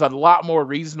 It was a lot more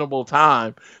reasonable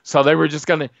time. So they were just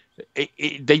gonna.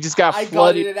 They just got I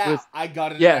flooded gutted it out. with. I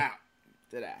gutted it Yeah, out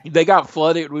today. they got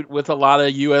flooded with a lot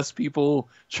of U.S. people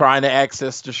trying to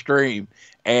access the stream,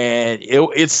 and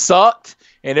it sucked.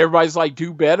 And everybody's like,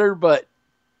 do better, but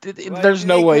But there's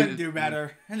no they way. couldn't do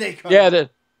better. They couldn't. Yeah,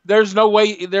 there's no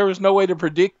way. There was no way to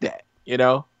predict that.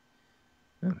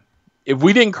 If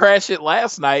we didn't crash it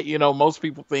last night, most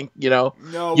people think No,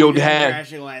 we you'll didn't have.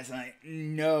 crash it last night.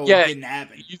 No, Yeah, it didn't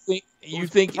happen. you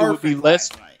think it would be Perfect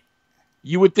less. last night.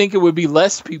 You would think it would be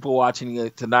less people watching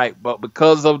it tonight, but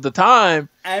because of the time,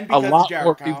 And a because of lot more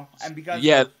Jericho. people. And because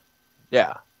Yeah, of,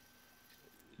 yeah.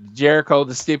 Jericho,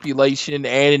 the stipulation,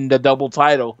 and the double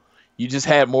title, you just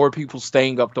had more people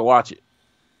staying up to watch it.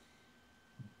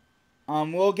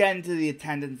 we'll get into the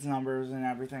attendance numbers and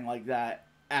everything like that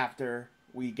after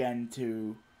we get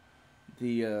into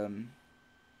the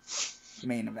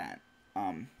main event.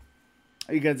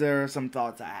 Because there are some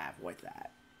thoughts I have with that.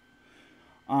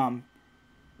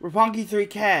 Roppongi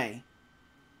 3K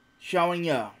showing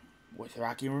you with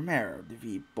Rocky Romero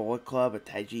defeat Bullet Club of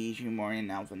Taiji Ishimori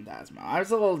and El Fantasma. I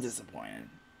was a little disappointed.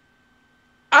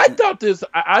 I thought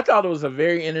it was a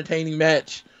very entertaining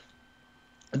match.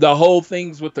 The whole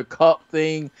things with the cup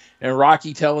thing and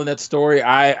Rocky telling that story,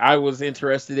 I was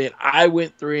interested in. I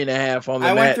went 3.5 on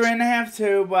the match. I went 3.5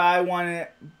 too, but I wanted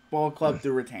Bullet Club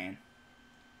to retain.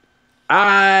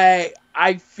 I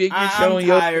figured I'm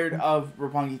tired of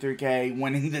Roppongi 3K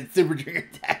winning the Super Junior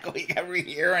Tag League every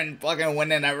year and fucking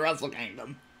winning at Wrestle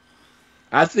Kingdom.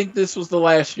 I think this was the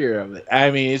last year of it.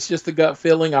 I mean, it's just a gut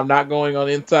feeling. I'm not going on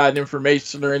inside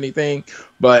information or anything,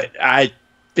 but I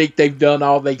think they've done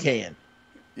all they can.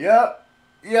 Yep,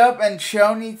 and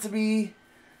Sho needs to be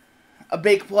a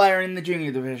big player in the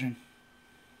junior division.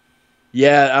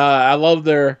 Yeah, I love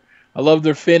their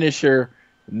finisher.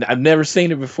 I've never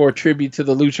seen it before. Tribute to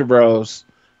the Lucha Bros,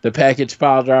 the package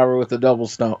pile driver with the double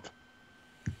stump.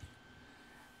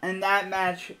 And that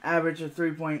match averaged a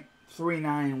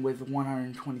 3.39 with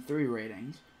 123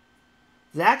 ratings.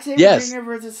 Zack Sabre Jr.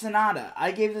 versus Sonata.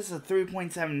 I gave this a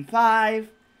 3.75.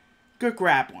 Good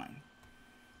grappling.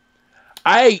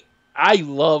 I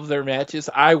love their matches.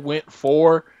 I went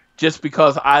 4 just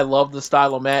because I love the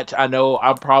style of match. I know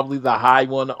I'm probably the high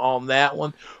one on that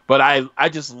one, but I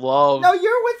just love... No,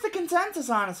 you're with the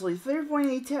consensus, honestly.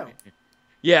 3.82.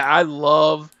 Yeah, I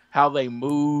love how they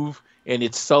move, and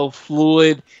it's so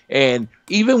fluid. And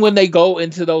even when they go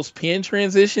into those pin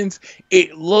transitions,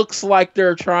 it looks like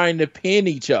they're trying to pin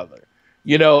each other.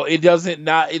 It doesn't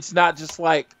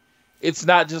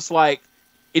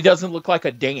look like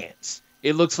a dance.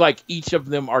 It looks like each of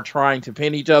them are trying to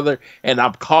pin each other, and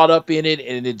I'm caught up in it,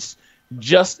 and it's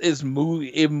just as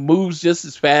it moves just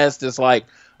as fast as like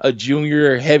a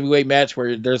junior heavyweight match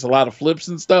where there's a lot of flips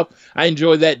and stuff. I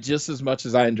enjoy that just as much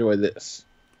as I enjoy this.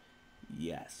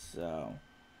 Yes, so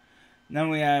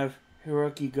then we have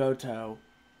Hiroki Goto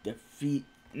Juice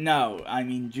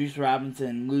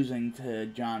Robinson losing to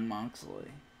Jon Moxley.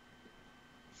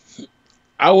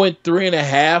 I went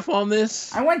 3.5 on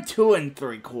this. I went 2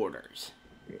 3/4.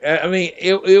 I mean,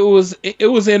 it was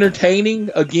entertaining.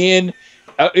 Again,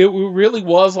 it really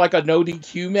was like a no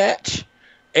DQ match,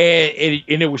 and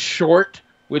it was short,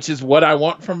 which is what I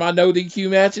want from my no DQ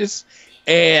matches.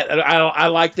 And I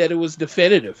like that it was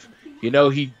definitive.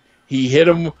 He hit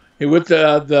him with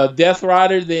the Death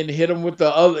Rider, then hit him with the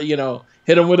other,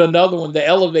 hit him with another one, the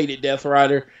elevated Death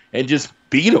Rider, and just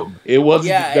beat him. It wasn't.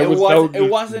 Yeah, it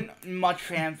wasn't much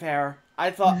fanfare. I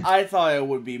thought it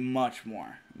would be much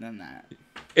more than that.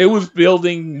 It was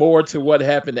building more to what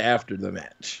happened after the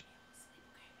match.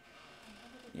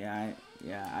 Yeah,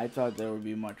 I thought there would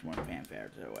be much more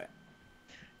fanfare to it.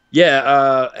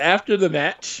 Yeah, after the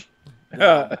match.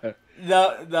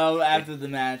 Though after the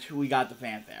match, we got the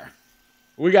fanfare.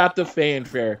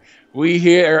 We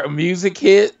hear a music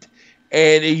hit,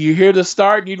 and you hear the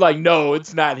start, and you're like, no,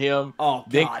 it's not him. Oh,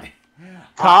 God.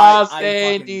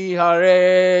 Sandy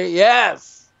Hare,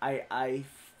 yes. I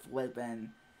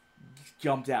flippin'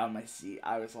 jumped out of my seat.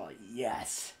 I was like,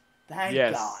 yes. Thank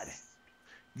God.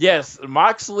 Yes,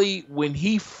 Moxley, when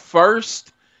he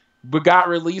first got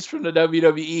released from the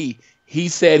WWE, he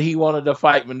said he wanted to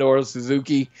fight Minoru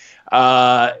Suzuki.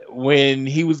 When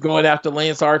he was going after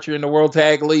Lance Archer in the World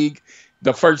Tag League,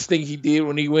 the first thing he did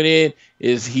when he went in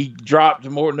is he dropped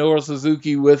Minoru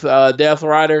Suzuki with Death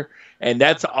Rider, and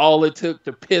that's all it took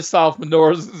to piss off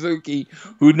Minoru Suzuki,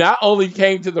 who not only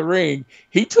came to the ring,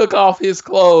 he took off his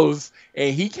clothes,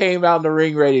 and he came out in the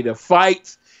ring ready to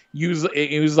fight. He was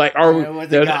like,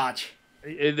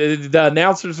 the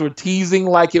announcers were teasing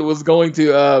like it was going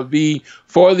to be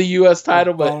for the U.S.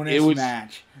 title, but it was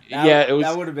match. it was.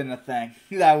 That would have been a thing.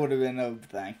 That would have been a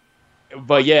thing.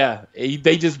 But yeah,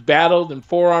 they just battled and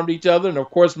forearmed each other, and of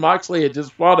course Moxley had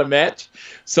just fought a match,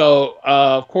 so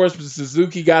of course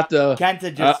Suzuki got the.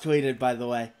 Kenta just tweeted, by the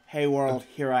way, "Hey world,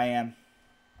 here I am."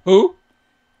 Who?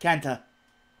 Kenta.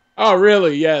 Oh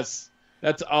really? Yes,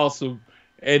 that's awesome.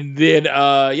 And then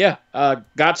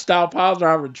Got Style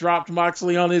Piledriver dropped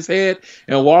Moxley on his head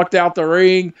and walked out the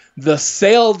ring. The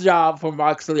sale job for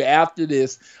Moxley after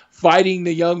this, fighting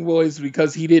the Young Boys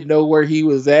because he didn't know where he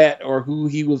was at or who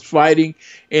he was fighting,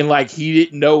 and like he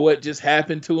didn't know what just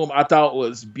happened to him. I thought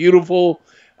was beautiful.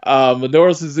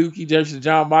 Minoru Suzuki versus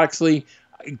Jon Moxley.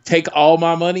 Take all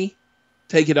my money.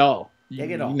 Take it all.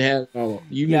 Take it all. You can have all.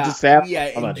 You can just have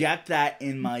inject that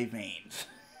in my veins.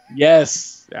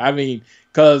 Yes. I mean,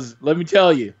 because let me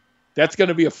tell you, that's going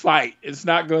to be a fight. It's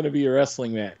not going to be a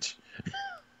wrestling match.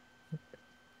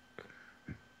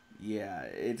 Yeah,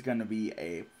 it's going to be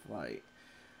a fight.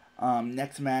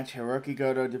 Next match, Hiroki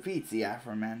Goto defeats the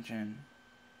aforementioned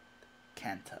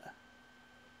Kenta.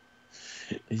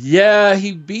 Yeah,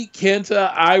 he beat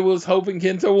Kenta. I was hoping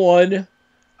Kenta won.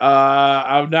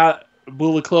 I'm not a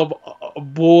Bullet Club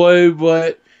boy,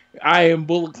 but I am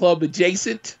Bullet Club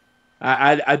adjacent.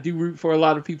 I do root for a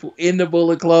lot of people in the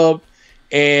Bullet Club,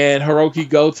 and Hiroki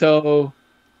Goto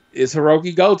is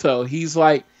Hiroki Goto. He's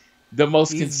like the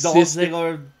most consistent. He's Dolph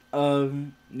Ziggler of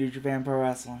New Japan Pro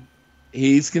Wrestling.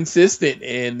 He's consistent,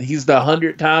 and he's the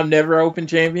 100-time never open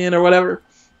champion or whatever.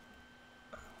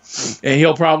 And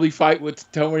he'll probably fight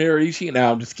with Tomohiro Ishii.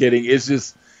 No, I'm just kidding. It's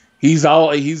just he's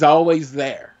always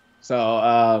there.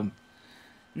 So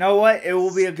know what? It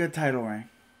will be a good title reign.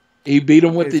 He beat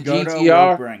him with the Goto GTR.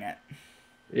 Will bring it.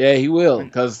 Yeah, he will.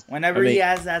 Because whenever he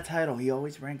has that title, he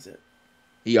always brings it.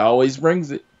 He always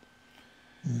brings it.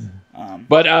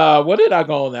 But what did I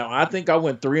go on that one? I think I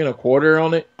went 3 1/4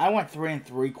 on it. I went 3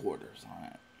 3/4 on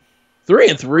it. 3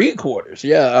 3/4,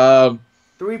 yeah.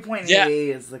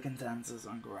 3.88 is the consensus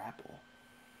on Grapple.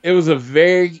 It was a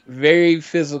very, very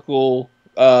physical,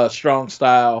 strong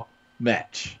style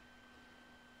match.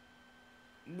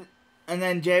 And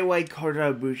then Jay White,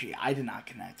 Kota Ibushi. I did not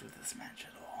connect with this match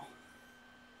at all.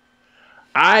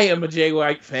 I am a Jay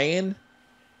White fan.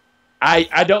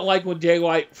 I don't like when Jay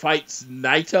White fights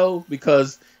Naito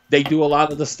because they do a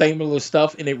lot of the similar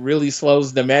stuff and it really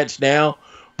slows the match down.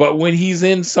 But when he's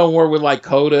in somewhere with like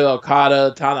Kota,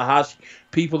 Okada, Tanahashi,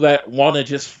 people that want to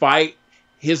just fight,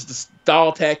 his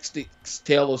stall tactics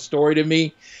tell a story to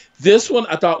me. This one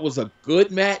I thought was a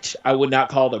good match. I would not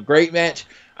call it a great match.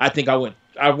 I think I went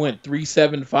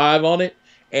 3.75 on it,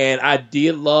 and I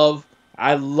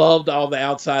loved all the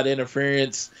outside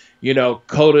interference. You know,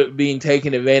 Kota being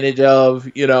taken advantage of.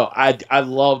 You know, I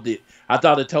loved it. I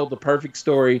thought it told the perfect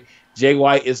story. Jay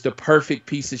White is the perfect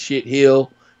piece of shit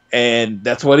heel, and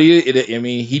that's what he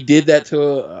did that to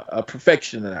a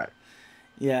perfection tonight.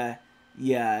 Yeah,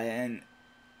 and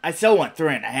I still went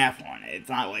 3.5 on it. It's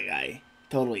not like I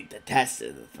totally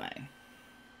detested the thing.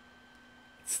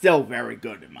 It's still very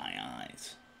good in my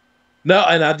eyes. No,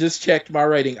 and I just checked my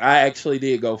rating. I actually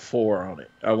did go 4 on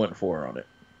it. I went 4 on it.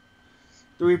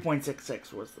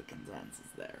 3.66 was the consensus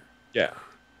there. Yeah.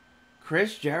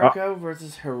 Chris Jericho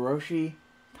versus Hiroshi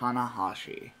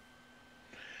Tanahashi.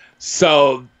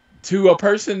 So, to a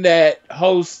person that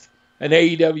hosts an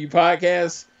AEW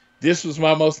podcast, this was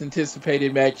my most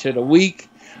anticipated match of the week.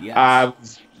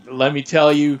 Yes. Let me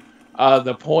tell you,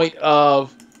 the point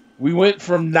of we went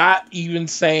from not even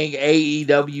saying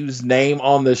AEW's name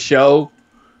on the show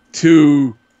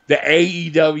to the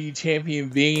AEW champion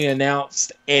being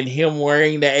announced and him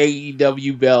wearing the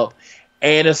AEW belt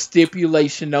and a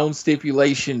known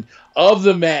stipulation of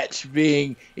the match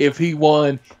being if he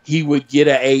won, he would get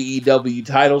an AEW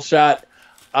title shot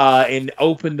and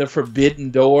open the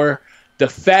forbidden door. The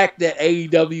fact that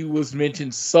AEW was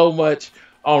mentioned so much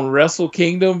on Wrestle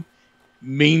Kingdom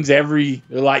meant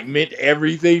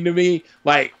everything to me.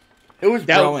 Like, it was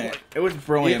brilliant. It was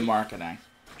brilliant marketing.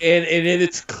 And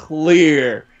it's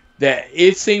clear that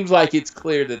it seems like it's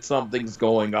clear that something's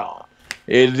going on.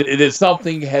 It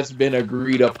something has been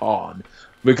agreed upon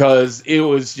because it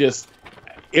was just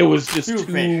too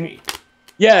fishy.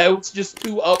 Yeah, it was just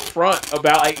too upfront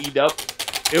about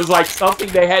AEW. It was like something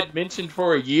they hadn't mentioned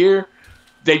for a year.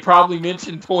 They probably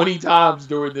mentioned 20 times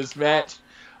during this match.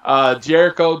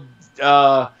 Jericho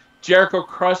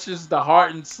crushes the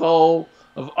heart and soul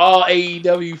of all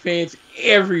AEW fans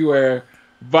everywhere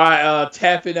by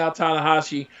tapping out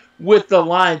Tanahashi with the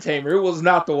Lion Tamer. It was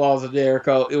not the Walls of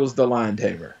Jericho. It was the Lion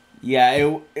Tamer.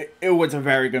 Yeah, it was a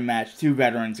very good match. 2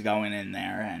 veterans going in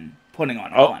there and putting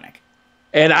on a clinic.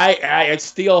 And I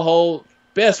still hold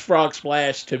best Frog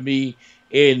Splash to me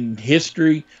in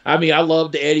history. I mean, I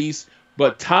love the Eddie's,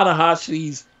 but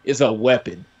Tanahashi's is a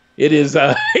weapon. It is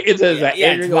it is an it's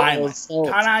aerial violent. assault.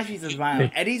 Tanahashi's is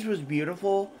violent. Eddie's was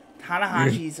beautiful.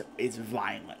 Tanahashi's is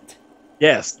violent.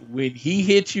 Yes, when he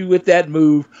hits you with that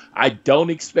move, I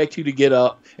don't expect you to get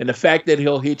up. And the fact that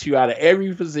he'll hit you out of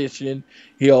every position,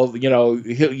 you'll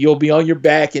be on your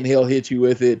back and he'll hit you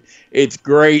with it. It's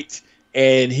great.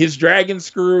 And his dragon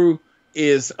screw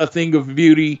is a thing of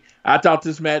beauty. I thought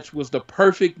this match was the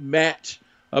perfect match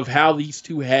of how these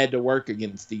two had to work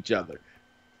against each other.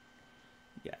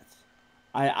 Yes.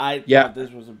 I thought this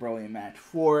was a brilliant match.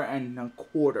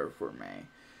 4.25 for me.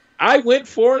 I went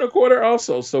 4.25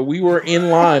 also, so we were in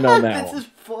line on that This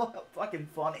one. is fucking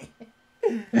funny.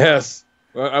 Yes.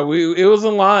 It was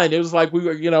in line. It was like we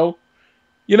were,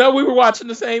 we were watching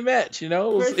the same match,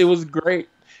 It was great.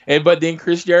 But then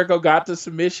Chris Jericho got the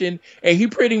submission, and he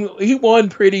won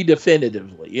pretty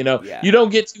definitively. Yeah. You don't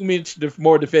get too much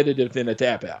more definitive than a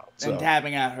tap out. So. And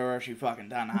tapping out Hiroshi fucking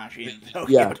Tanahashi in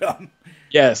Tokyo Dome.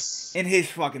 Yes. In his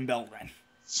fucking belt ring.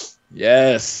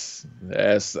 Yes.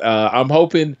 I'm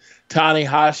hoping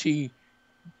Tanahashi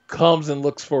comes and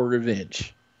looks for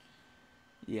revenge.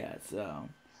 Yeah, so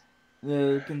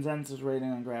the consensus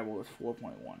rating on Grapple was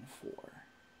 4.14.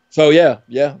 So yeah,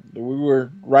 we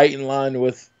were right in line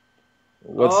with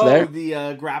what's there.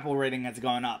 The Grapple rating has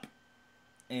gone up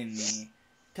in the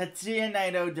Tetsuya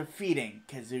Naito defeating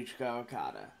Kazuchika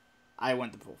Okada. I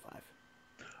went to full 5.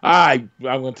 I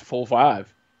went to full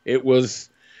 5. It was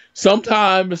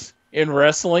sometimes in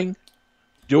wrestling,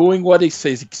 doing what is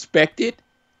expected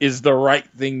is the right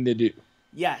thing to do.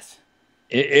 Yes.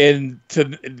 And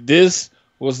this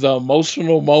was the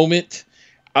emotional moment.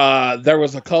 There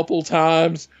was a couple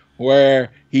times where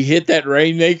he hit that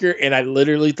Rainmaker, and I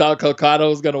literally thought Okada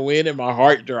was going to win, and my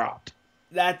heart dropped.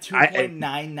 That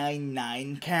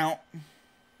 2.999 count.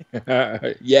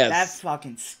 Yes. That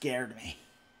fucking scared me.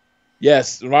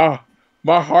 Yes, my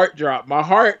heart dropped. My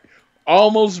heart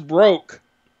almost broke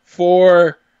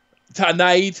for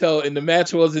Naito, and the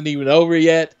match wasn't even over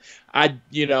yet. I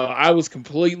was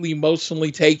completely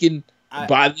emotionally taken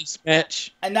by this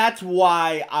match. And that's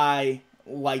why I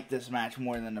like this match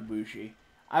more than Ibushi.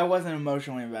 I wasn't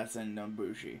emotionally invested in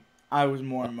Ibushi. I was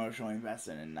more emotionally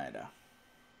invested in Naito.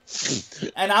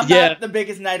 And I'm not the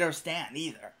biggest Naito stan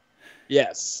either.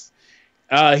 Yes.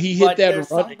 He hit that there's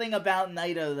something about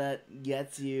Naito that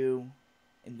gets you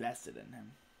invested in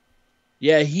him.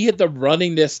 Yeah, he hit the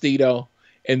running Destino,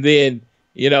 and then,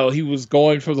 he was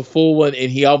going for the full one,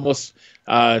 and he almost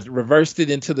reversed it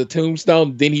into the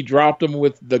tombstone. Then he dropped him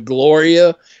with the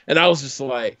Gloria, and I was just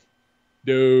like,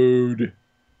 dude.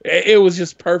 It was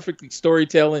just perfectly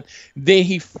storytelling. Then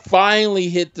he finally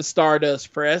hit the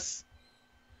Stardust Press.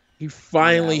 He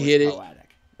finally hit it.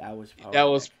 That was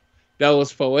poetic. That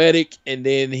was poetic. And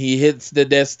then he hits the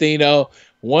Destino.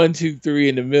 1, 2, 3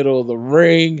 in the middle of the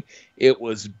ring. It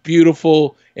was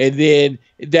beautiful. And then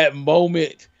that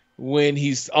moment when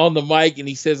he's on the mic and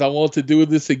he says, "I want to do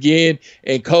this again,"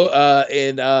 and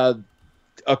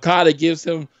Okada gives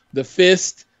him the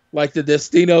fist, like the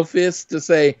Destino fist, to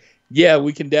say, "Yeah,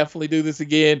 we can definitely do this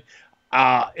again."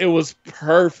 It was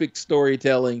perfect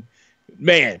storytelling.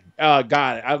 Man,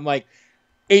 God, I'm like,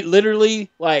 it literally,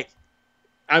 like,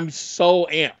 I'm so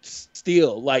amped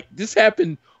still. Like, this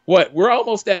happened, we're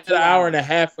almost at an hour and a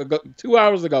half ago, 2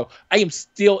 hours ago. I am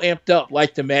still amped up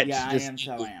like the match. Yeah, I am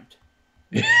so amped.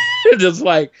 Just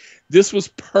like, this was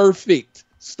perfect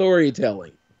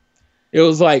storytelling. It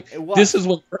was like, this is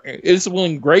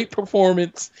when great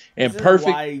performance and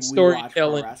perfect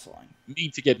storytelling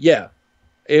need to get,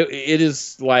 it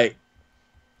is like,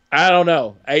 I don't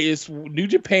know. It's New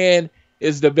Japan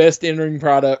is the best in-ring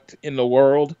product in the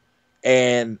world,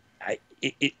 and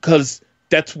because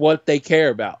that's what they care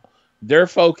about. Their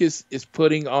focus is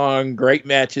putting on great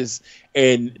matches,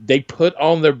 and they put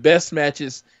on their best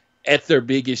matches at their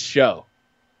biggest show.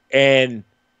 And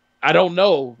I don't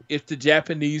know if the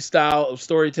Japanese style of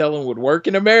storytelling would work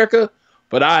in America,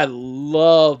 but I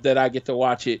love that I get to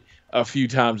watch it a few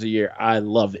times a year. I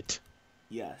love it.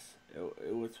 Yes,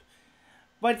 it was.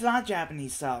 But it's not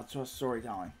Japanese style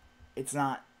storytelling. It's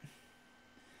not.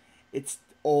 It's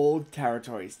old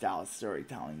territory style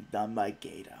storytelling done by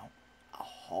Gato, a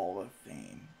Hall of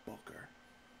Fame booker.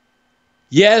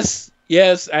 Yes,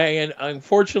 and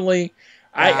unfortunately,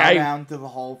 I down to the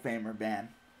Hall of Famer ban.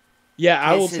 Yeah,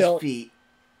 I will tell. Feet.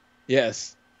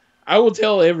 Yes, I will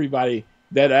tell everybody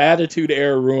that Attitude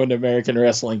Era ruined American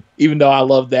wrestling. Even though I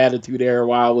loved the Attitude Era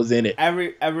while I was in it.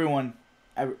 Attitude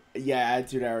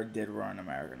Era did ruin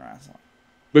American wrestling.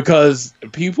 Because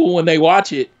people, when they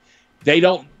watch it, they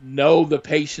don't know the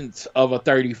patience of a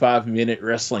 35-minute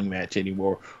wrestling match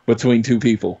anymore between two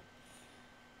people.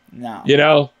 No. You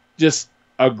know, just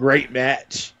a great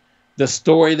match. The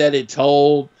story that it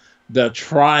told, the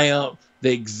triumph,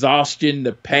 the exhaustion,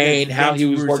 the pain, how he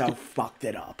was working. Fucked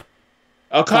it up.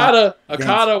 Okada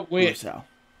went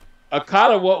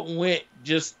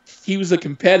just, he was a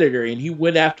competitor and he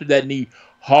went after that knee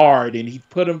hard and he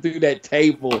put him through that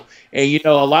table. And, you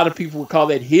know, a lot of people would call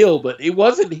that heel, but it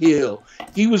wasn't heel.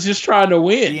 He was just trying to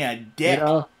win. Being a dick. You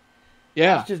know?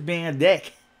 Yeah. He's just being a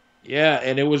dick. Yeah,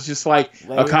 and it was just like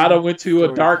Okada went to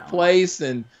a dark place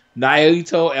and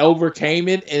Naito overcame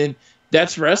it, and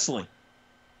that's wrestling.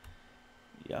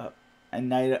 Yep.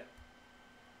 And Naito,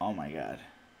 oh my god.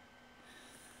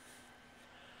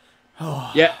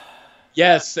 Yeah.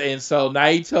 Yes, and so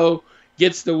Naito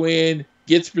gets the win,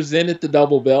 gets presented the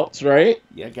double belts, right?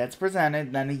 Yeah, gets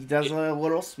presented, then he does a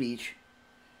little speech.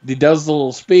 He does a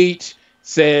little speech,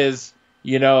 says,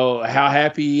 you know, how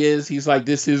happy he is. He's like,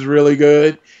 this is really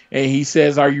good. And he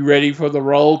says, are you ready for the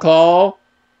roll call?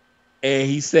 And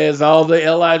he says all the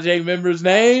LIJ members'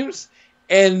 names.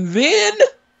 And then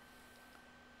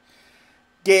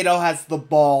Gato has the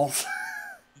balls.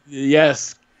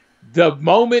 Yes. The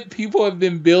moment people have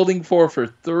been building for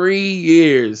 3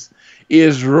 years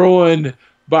is ruined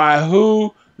by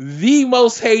who? The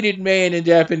most hated man in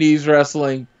Japanese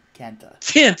wrestling.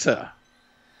 Kenta.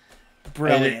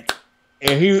 Brilliant.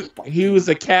 And he was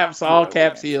a all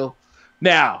caps heel.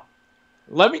 Now,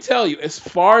 let me tell you, as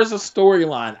far as a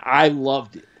storyline, I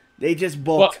loved it. They just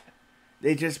booked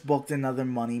another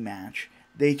money match.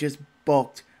 They just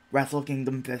booked Wrestle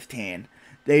Kingdom 15.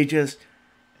 They just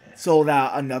sold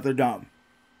out another dome.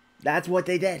 That's what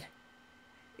they did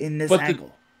in this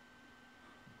angle.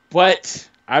 But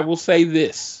I will say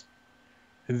this.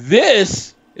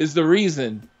 This is the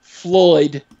reason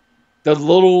Floyd, the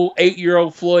little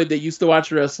 8-year-old Floyd that used to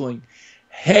watch wrestling,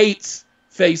 hates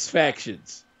face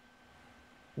factions.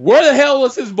 Where the hell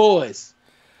was his boys?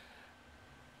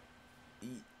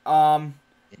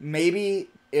 Maybe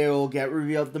it'll get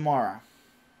revealed tomorrow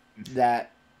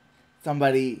that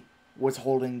somebody was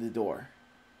holding the door.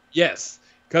 Yes,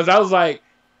 because I was like,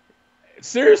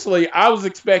 seriously, I was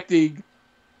expecting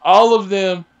all of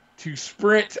them to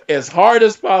sprint as hard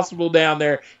as possible down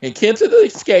there and Kenta to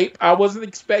escape. I wasn't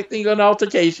expecting an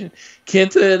altercation.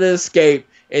 Kenta to escape,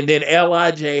 and then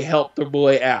LIJ helped the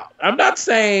boy out. I'm not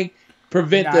saying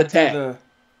prevent the attack.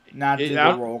 Not do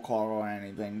the roll call or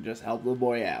anything. Just help the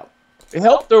boy out.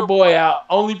 Help their boy out.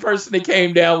 Only person that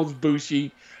came down was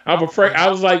Bushi. I'm afraid. I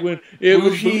was like, when it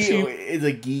was Bushi is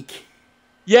a geek.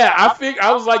 Yeah,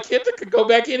 I was like, Kenta could go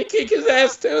back in and kick his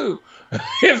ass too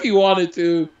if he wanted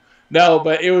to. No,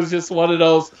 but it was just one of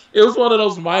those. It was one of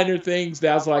those minor things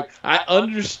that I was like, I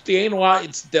understand why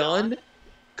it's done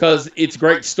because it's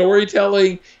great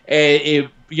storytelling and it,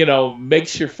 you know,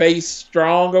 makes your face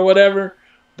strong or whatever.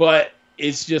 But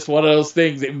it's just one of those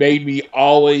things that made me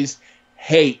always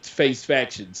hate face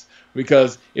factions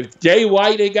because if Jay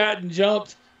White had gotten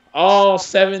jumped, all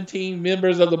 17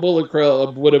 members of the Bullet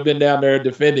Club would have been down there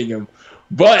defending him.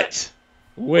 But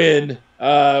when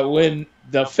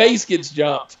the face gets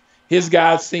jumped, his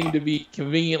guys seem to be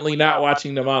conveniently not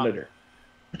watching the monitor.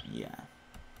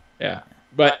 Yeah.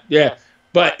 But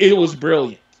it was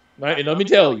brilliant. Right? Let me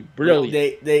tell you,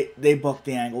 brilliant. They booked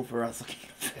the angle for Wrestle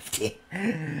Kingdom 15.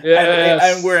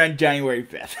 And we're on January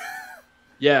 5th.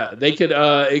 Yeah, they could.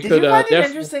 Did you find it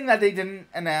interesting that they didn't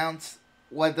announce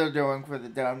what they're doing for the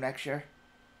Dome next year?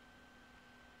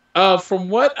 From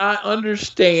what I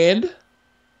understand,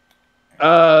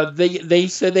 they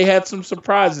said they had some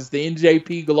surprises. The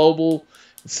NJP Global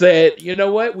said, you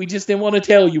know what, we just didn't want to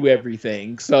tell you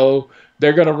everything, so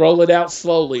they're going to roll it out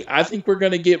slowly. I think we're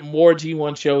going to get more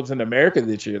G1 shows in America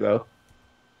this year, though.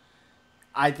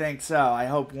 I think so. I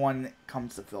hope one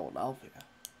comes to Philadelphia.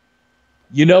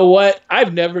 You know what?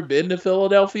 I've never been to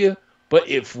Philadelphia, but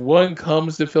if one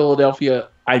comes to Philadelphia,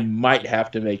 I might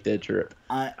have to make that trip.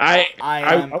 I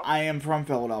am from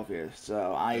Philadelphia,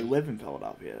 so I live in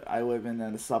Philadelphia. I live in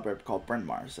a suburb called Bryn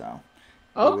Mawr, so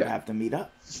we would have to meet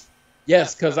up.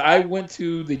 Yes, because I went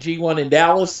to the G1 in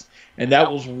Dallas, and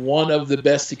that was one of the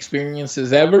best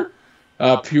experiences ever.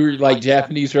 Pure like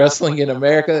Japanese wrestling in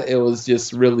America. It was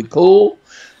just really cool.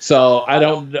 So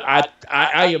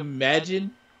I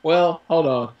imagine. Well, hold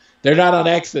on. They're not on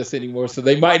Access anymore, so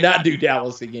they might not do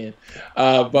Dallas again.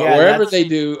 But wherever they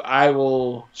do, I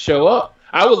will show up.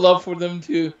 I would love for them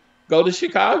to go to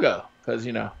Chicago because,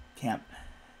 you know.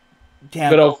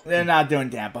 Tampa. They're not doing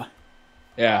Tampa.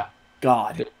 Yeah.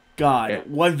 God. Yeah.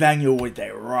 What venue would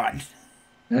they run?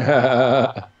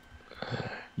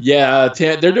 Yeah,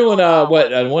 they're doing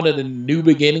one of the New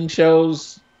Beginning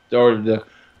shows or the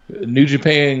New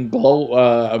Japan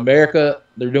America.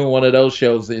 They're doing one of those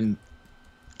shows in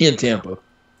Tampa.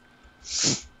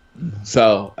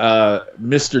 So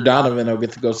Mr. Donovan will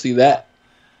get to go see that.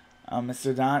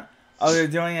 Mr. Don. Oh, they're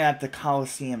doing it at the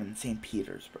Coliseum in St.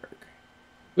 Petersburg,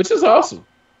 which is awesome.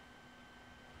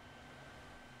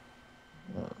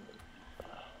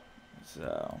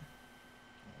 So,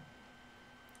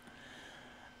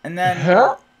 and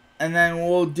then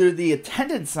we'll do the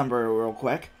attendance number real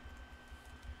quick.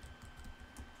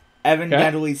 Evan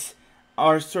Deadly's,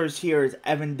 our source here is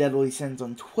Evan Deadly Sins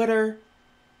on Twitter,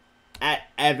 at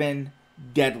Evan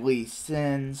Deadly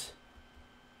Sins.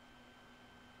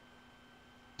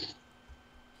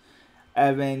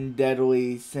 Evan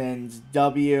Deadly Sins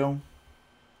W.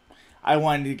 I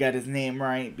wanted to get his name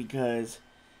right because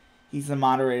he's the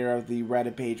moderator of the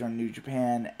Reddit page on New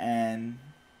Japan and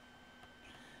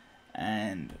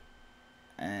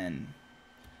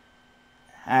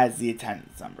has the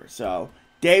attendance number. So,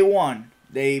 day 1,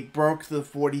 they broke the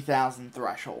 40,000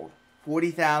 threshold.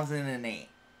 40,008.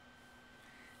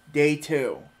 Day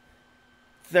 2,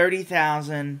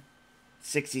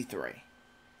 30,063.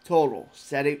 Total,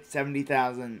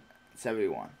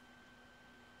 70,071.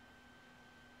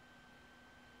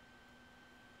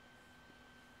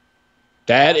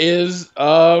 That is,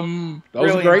 those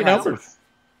really are great numbers.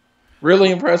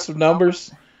 Really impressive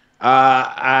numbers.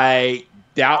 I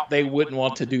doubt they wouldn't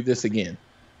want to do this again.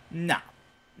 No.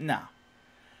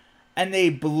 And they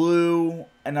blew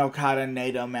an Okada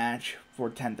Naito match for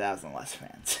 10,000 less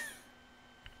fans.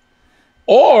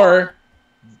 or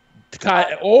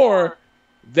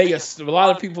a lot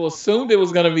of people assumed it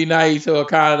was going to be Naito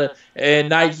Okada, and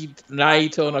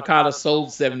Naito and Okada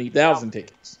sold 70,000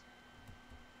 tickets.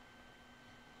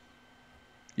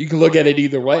 You can look at it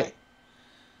either way.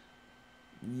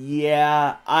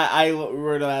 Yeah, I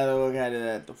would rather look at it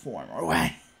at the former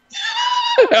way.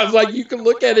 I was like, you can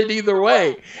look at it either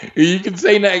way. You can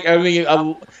say that. I mean,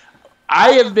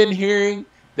 I have been hearing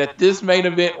that this main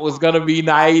event was going to be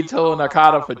Naito and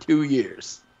Okada for 2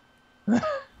 years.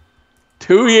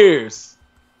 2 years.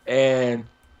 And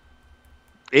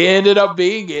it ended up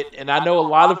being it. And I know a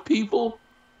lot of people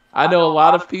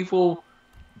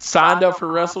signed up for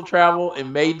Wrestle Travel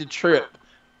and made the trip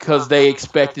because they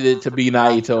expected it to be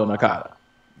Naito and Okada.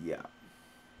 Yeah.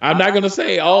 I'm not going to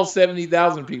say all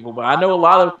 70,000 people, but I know a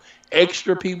lot of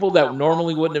extra people that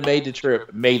normally wouldn't have made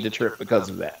the trip because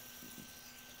of that.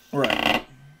 Right.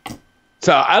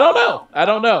 So I don't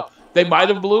know. They might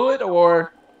have blew it,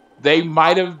 or they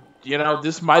might have,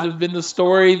 this might have been the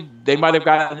story. They might have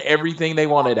gotten everything they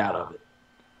wanted out of it.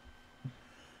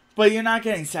 But you're not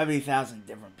getting 70,000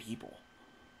 different people.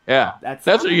 Yeah, that's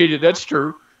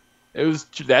true.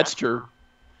 That's true.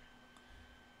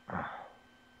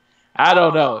 I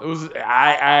don't know. It was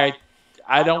I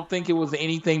don't think it was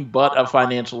anything but a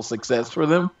financial success for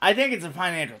them. I think it's a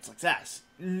financial success.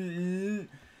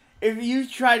 If you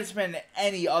try to spend it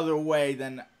any other way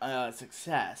than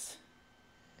success.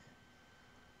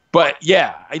 But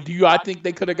yeah, I think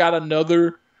they could have got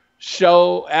another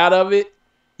show out of it.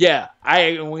 Yeah,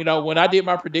 when I did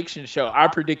my prediction show, I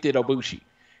predicted Ibushi,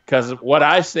 because what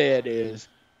I said is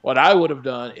what I would have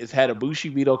done is had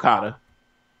Ibushi beat Okada,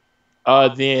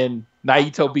 then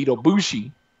Naito beat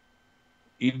Ibushi,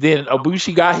 then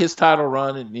Ibushi got his title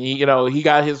run, and he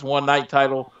got his one night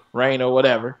title reign or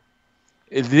whatever.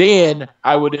 And then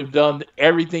I would have done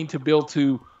everything to build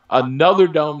to another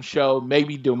Dome show,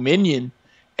 maybe Dominion,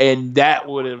 and that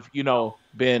would have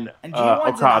been and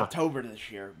G1's in October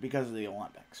this year because of the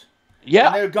Olympics. Yeah,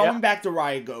 and they're going back to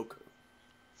Ryogoku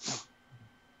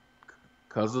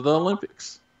because of the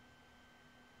Olympics.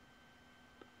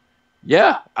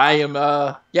 Yeah, I am.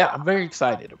 I'm very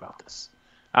excited about this.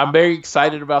 I'm very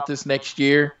excited about this next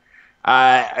year.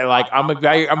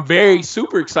 I'm very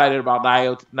super excited about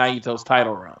Naito's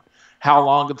title run. How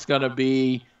long it's gonna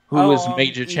be? Who his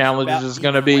major challenges is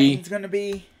gonna be? It's gonna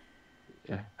be.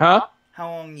 Huh? How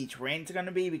long each reign's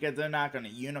gonna be? Because they're not gonna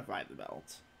unify the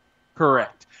belts.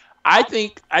 Correct. I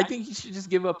think you should just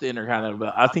give up the Intercontinental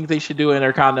belt. I think they should do an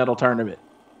Intercontinental tournament.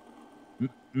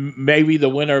 Maybe the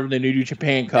winner of the New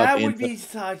Japan Cup. That would be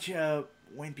such a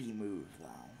wimpy move, though,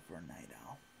 for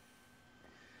Naito.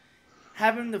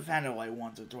 Have him defend it like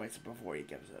once or twice before he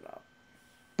gives it up.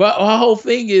 But the whole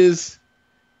thing is,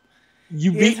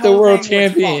 you beat the world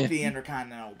champion. Fuck the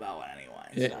Intercontinental belt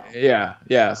anyway. So.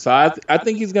 Yeah. So I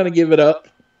think he's gonna give it up,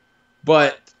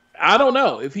 but I don't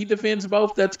know if he defends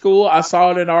both. That's cool. I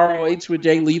saw it in ROH with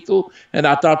Jay Lethal, and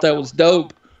I thought that was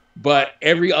dope. But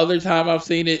every other time I've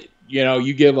seen it,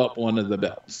 you give up one of the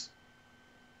belts.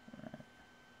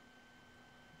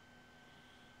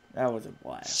 That was a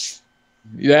blast.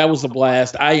 That was a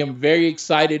blast. I am very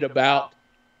excited about.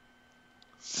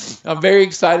 I'm very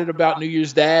excited about New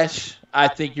Year's Dash. I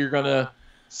think you're gonna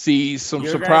see some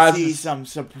surprises. You're gonna see some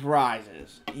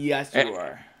surprises. Yes, you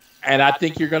are. And I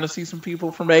think you're gonna see some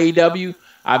people from AEW.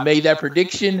 I made that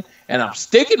prediction, and I'm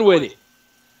sticking with it.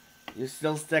 You're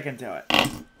still sticking to it.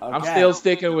 Okay. I'm still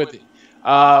sticking with it.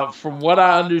 From what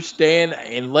I understand,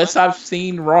 unless I've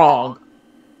seen wrong,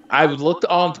 I've looked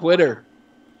on Twitter,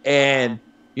 and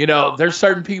there's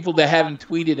certain people that haven't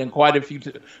tweeted in quite a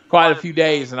few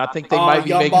days, and I think they might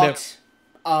be Young making Bucks,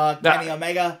 Kenny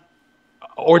Omega,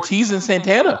 Ortiz and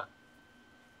Santana.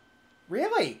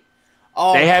 Really?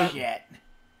 Oh, shit.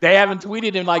 They haven't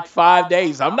tweeted in like 5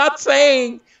 days. I'm not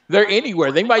saying they're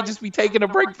anywhere. They might just be taking a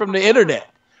break from the internet.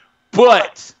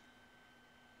 But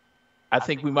I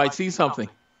think we might see something.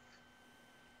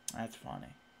 That's funny.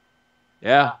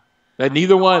 Yeah. But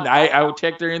neither one. I will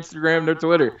check their Instagram, their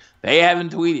Twitter. They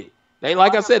haven't tweeted.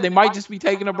 Like I said, they might just be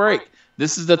taking a break.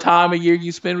 This is the time of year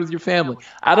you spend with your family.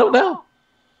 I don't know.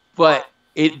 But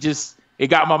it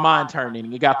got my mind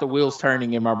turning. It got the wheels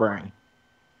turning in my brain.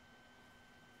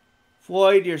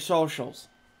 Floyd, your socials.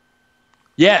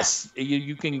 Yes,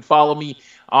 you can follow me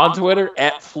on Twitter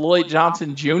at Floyd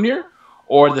Johnson Jr.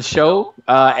 or the show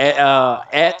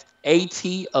at AT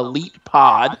Elite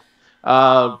Pod.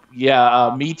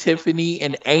 Me, Tiffany,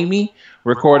 and Amy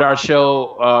record our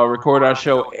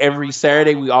show every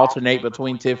Saturday. We alternate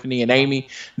between Tiffany and Amy.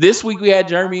 This week we had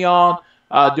Jeremy on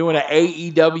doing an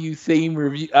AEW theme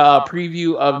review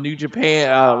preview of New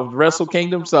Japan Wrestle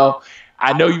Kingdom. So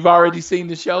I know you've already seen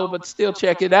the show, but still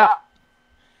check it out.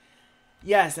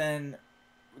 Yes, and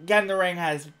Get in the Ring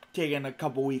has taken a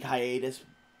couple week hiatus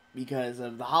because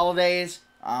of the holidays.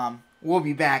 We'll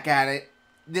be back at it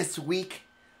this week,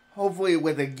 hopefully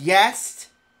with a guest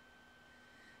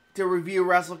to review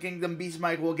Wrestle Kingdom. Beast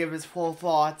Mike will give his full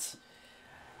thoughts,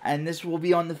 and this will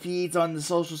be on the feeds on the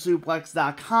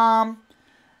socialsuplex.com,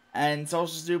 and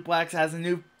Social Suplex has a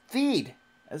new feed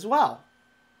as well.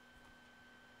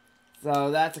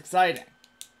 So that's exciting.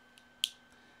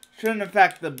 Shouldn't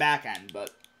affect the back end,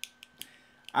 but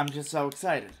I'm just so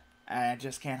excited. And I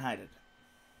just can't hide it.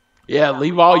 Yeah,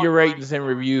 leave all your ratings and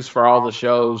reviews for all the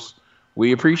shows.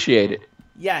 We appreciate it.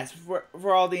 Yes,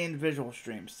 for all the individual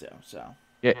streams too. So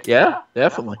yeah,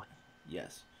 definitely.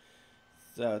 Yes.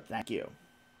 So thank you.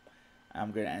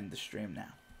 I'm gonna end the stream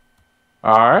now.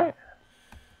 All right.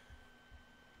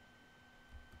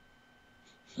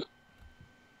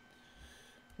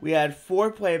 We had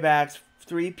 4 playbacks,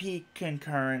 3 peak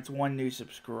concurrents, 1 new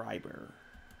subscriber.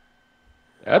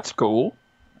 That's cool.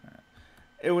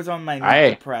 It was on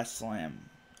my Press Slam.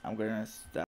 I'm gonna stop.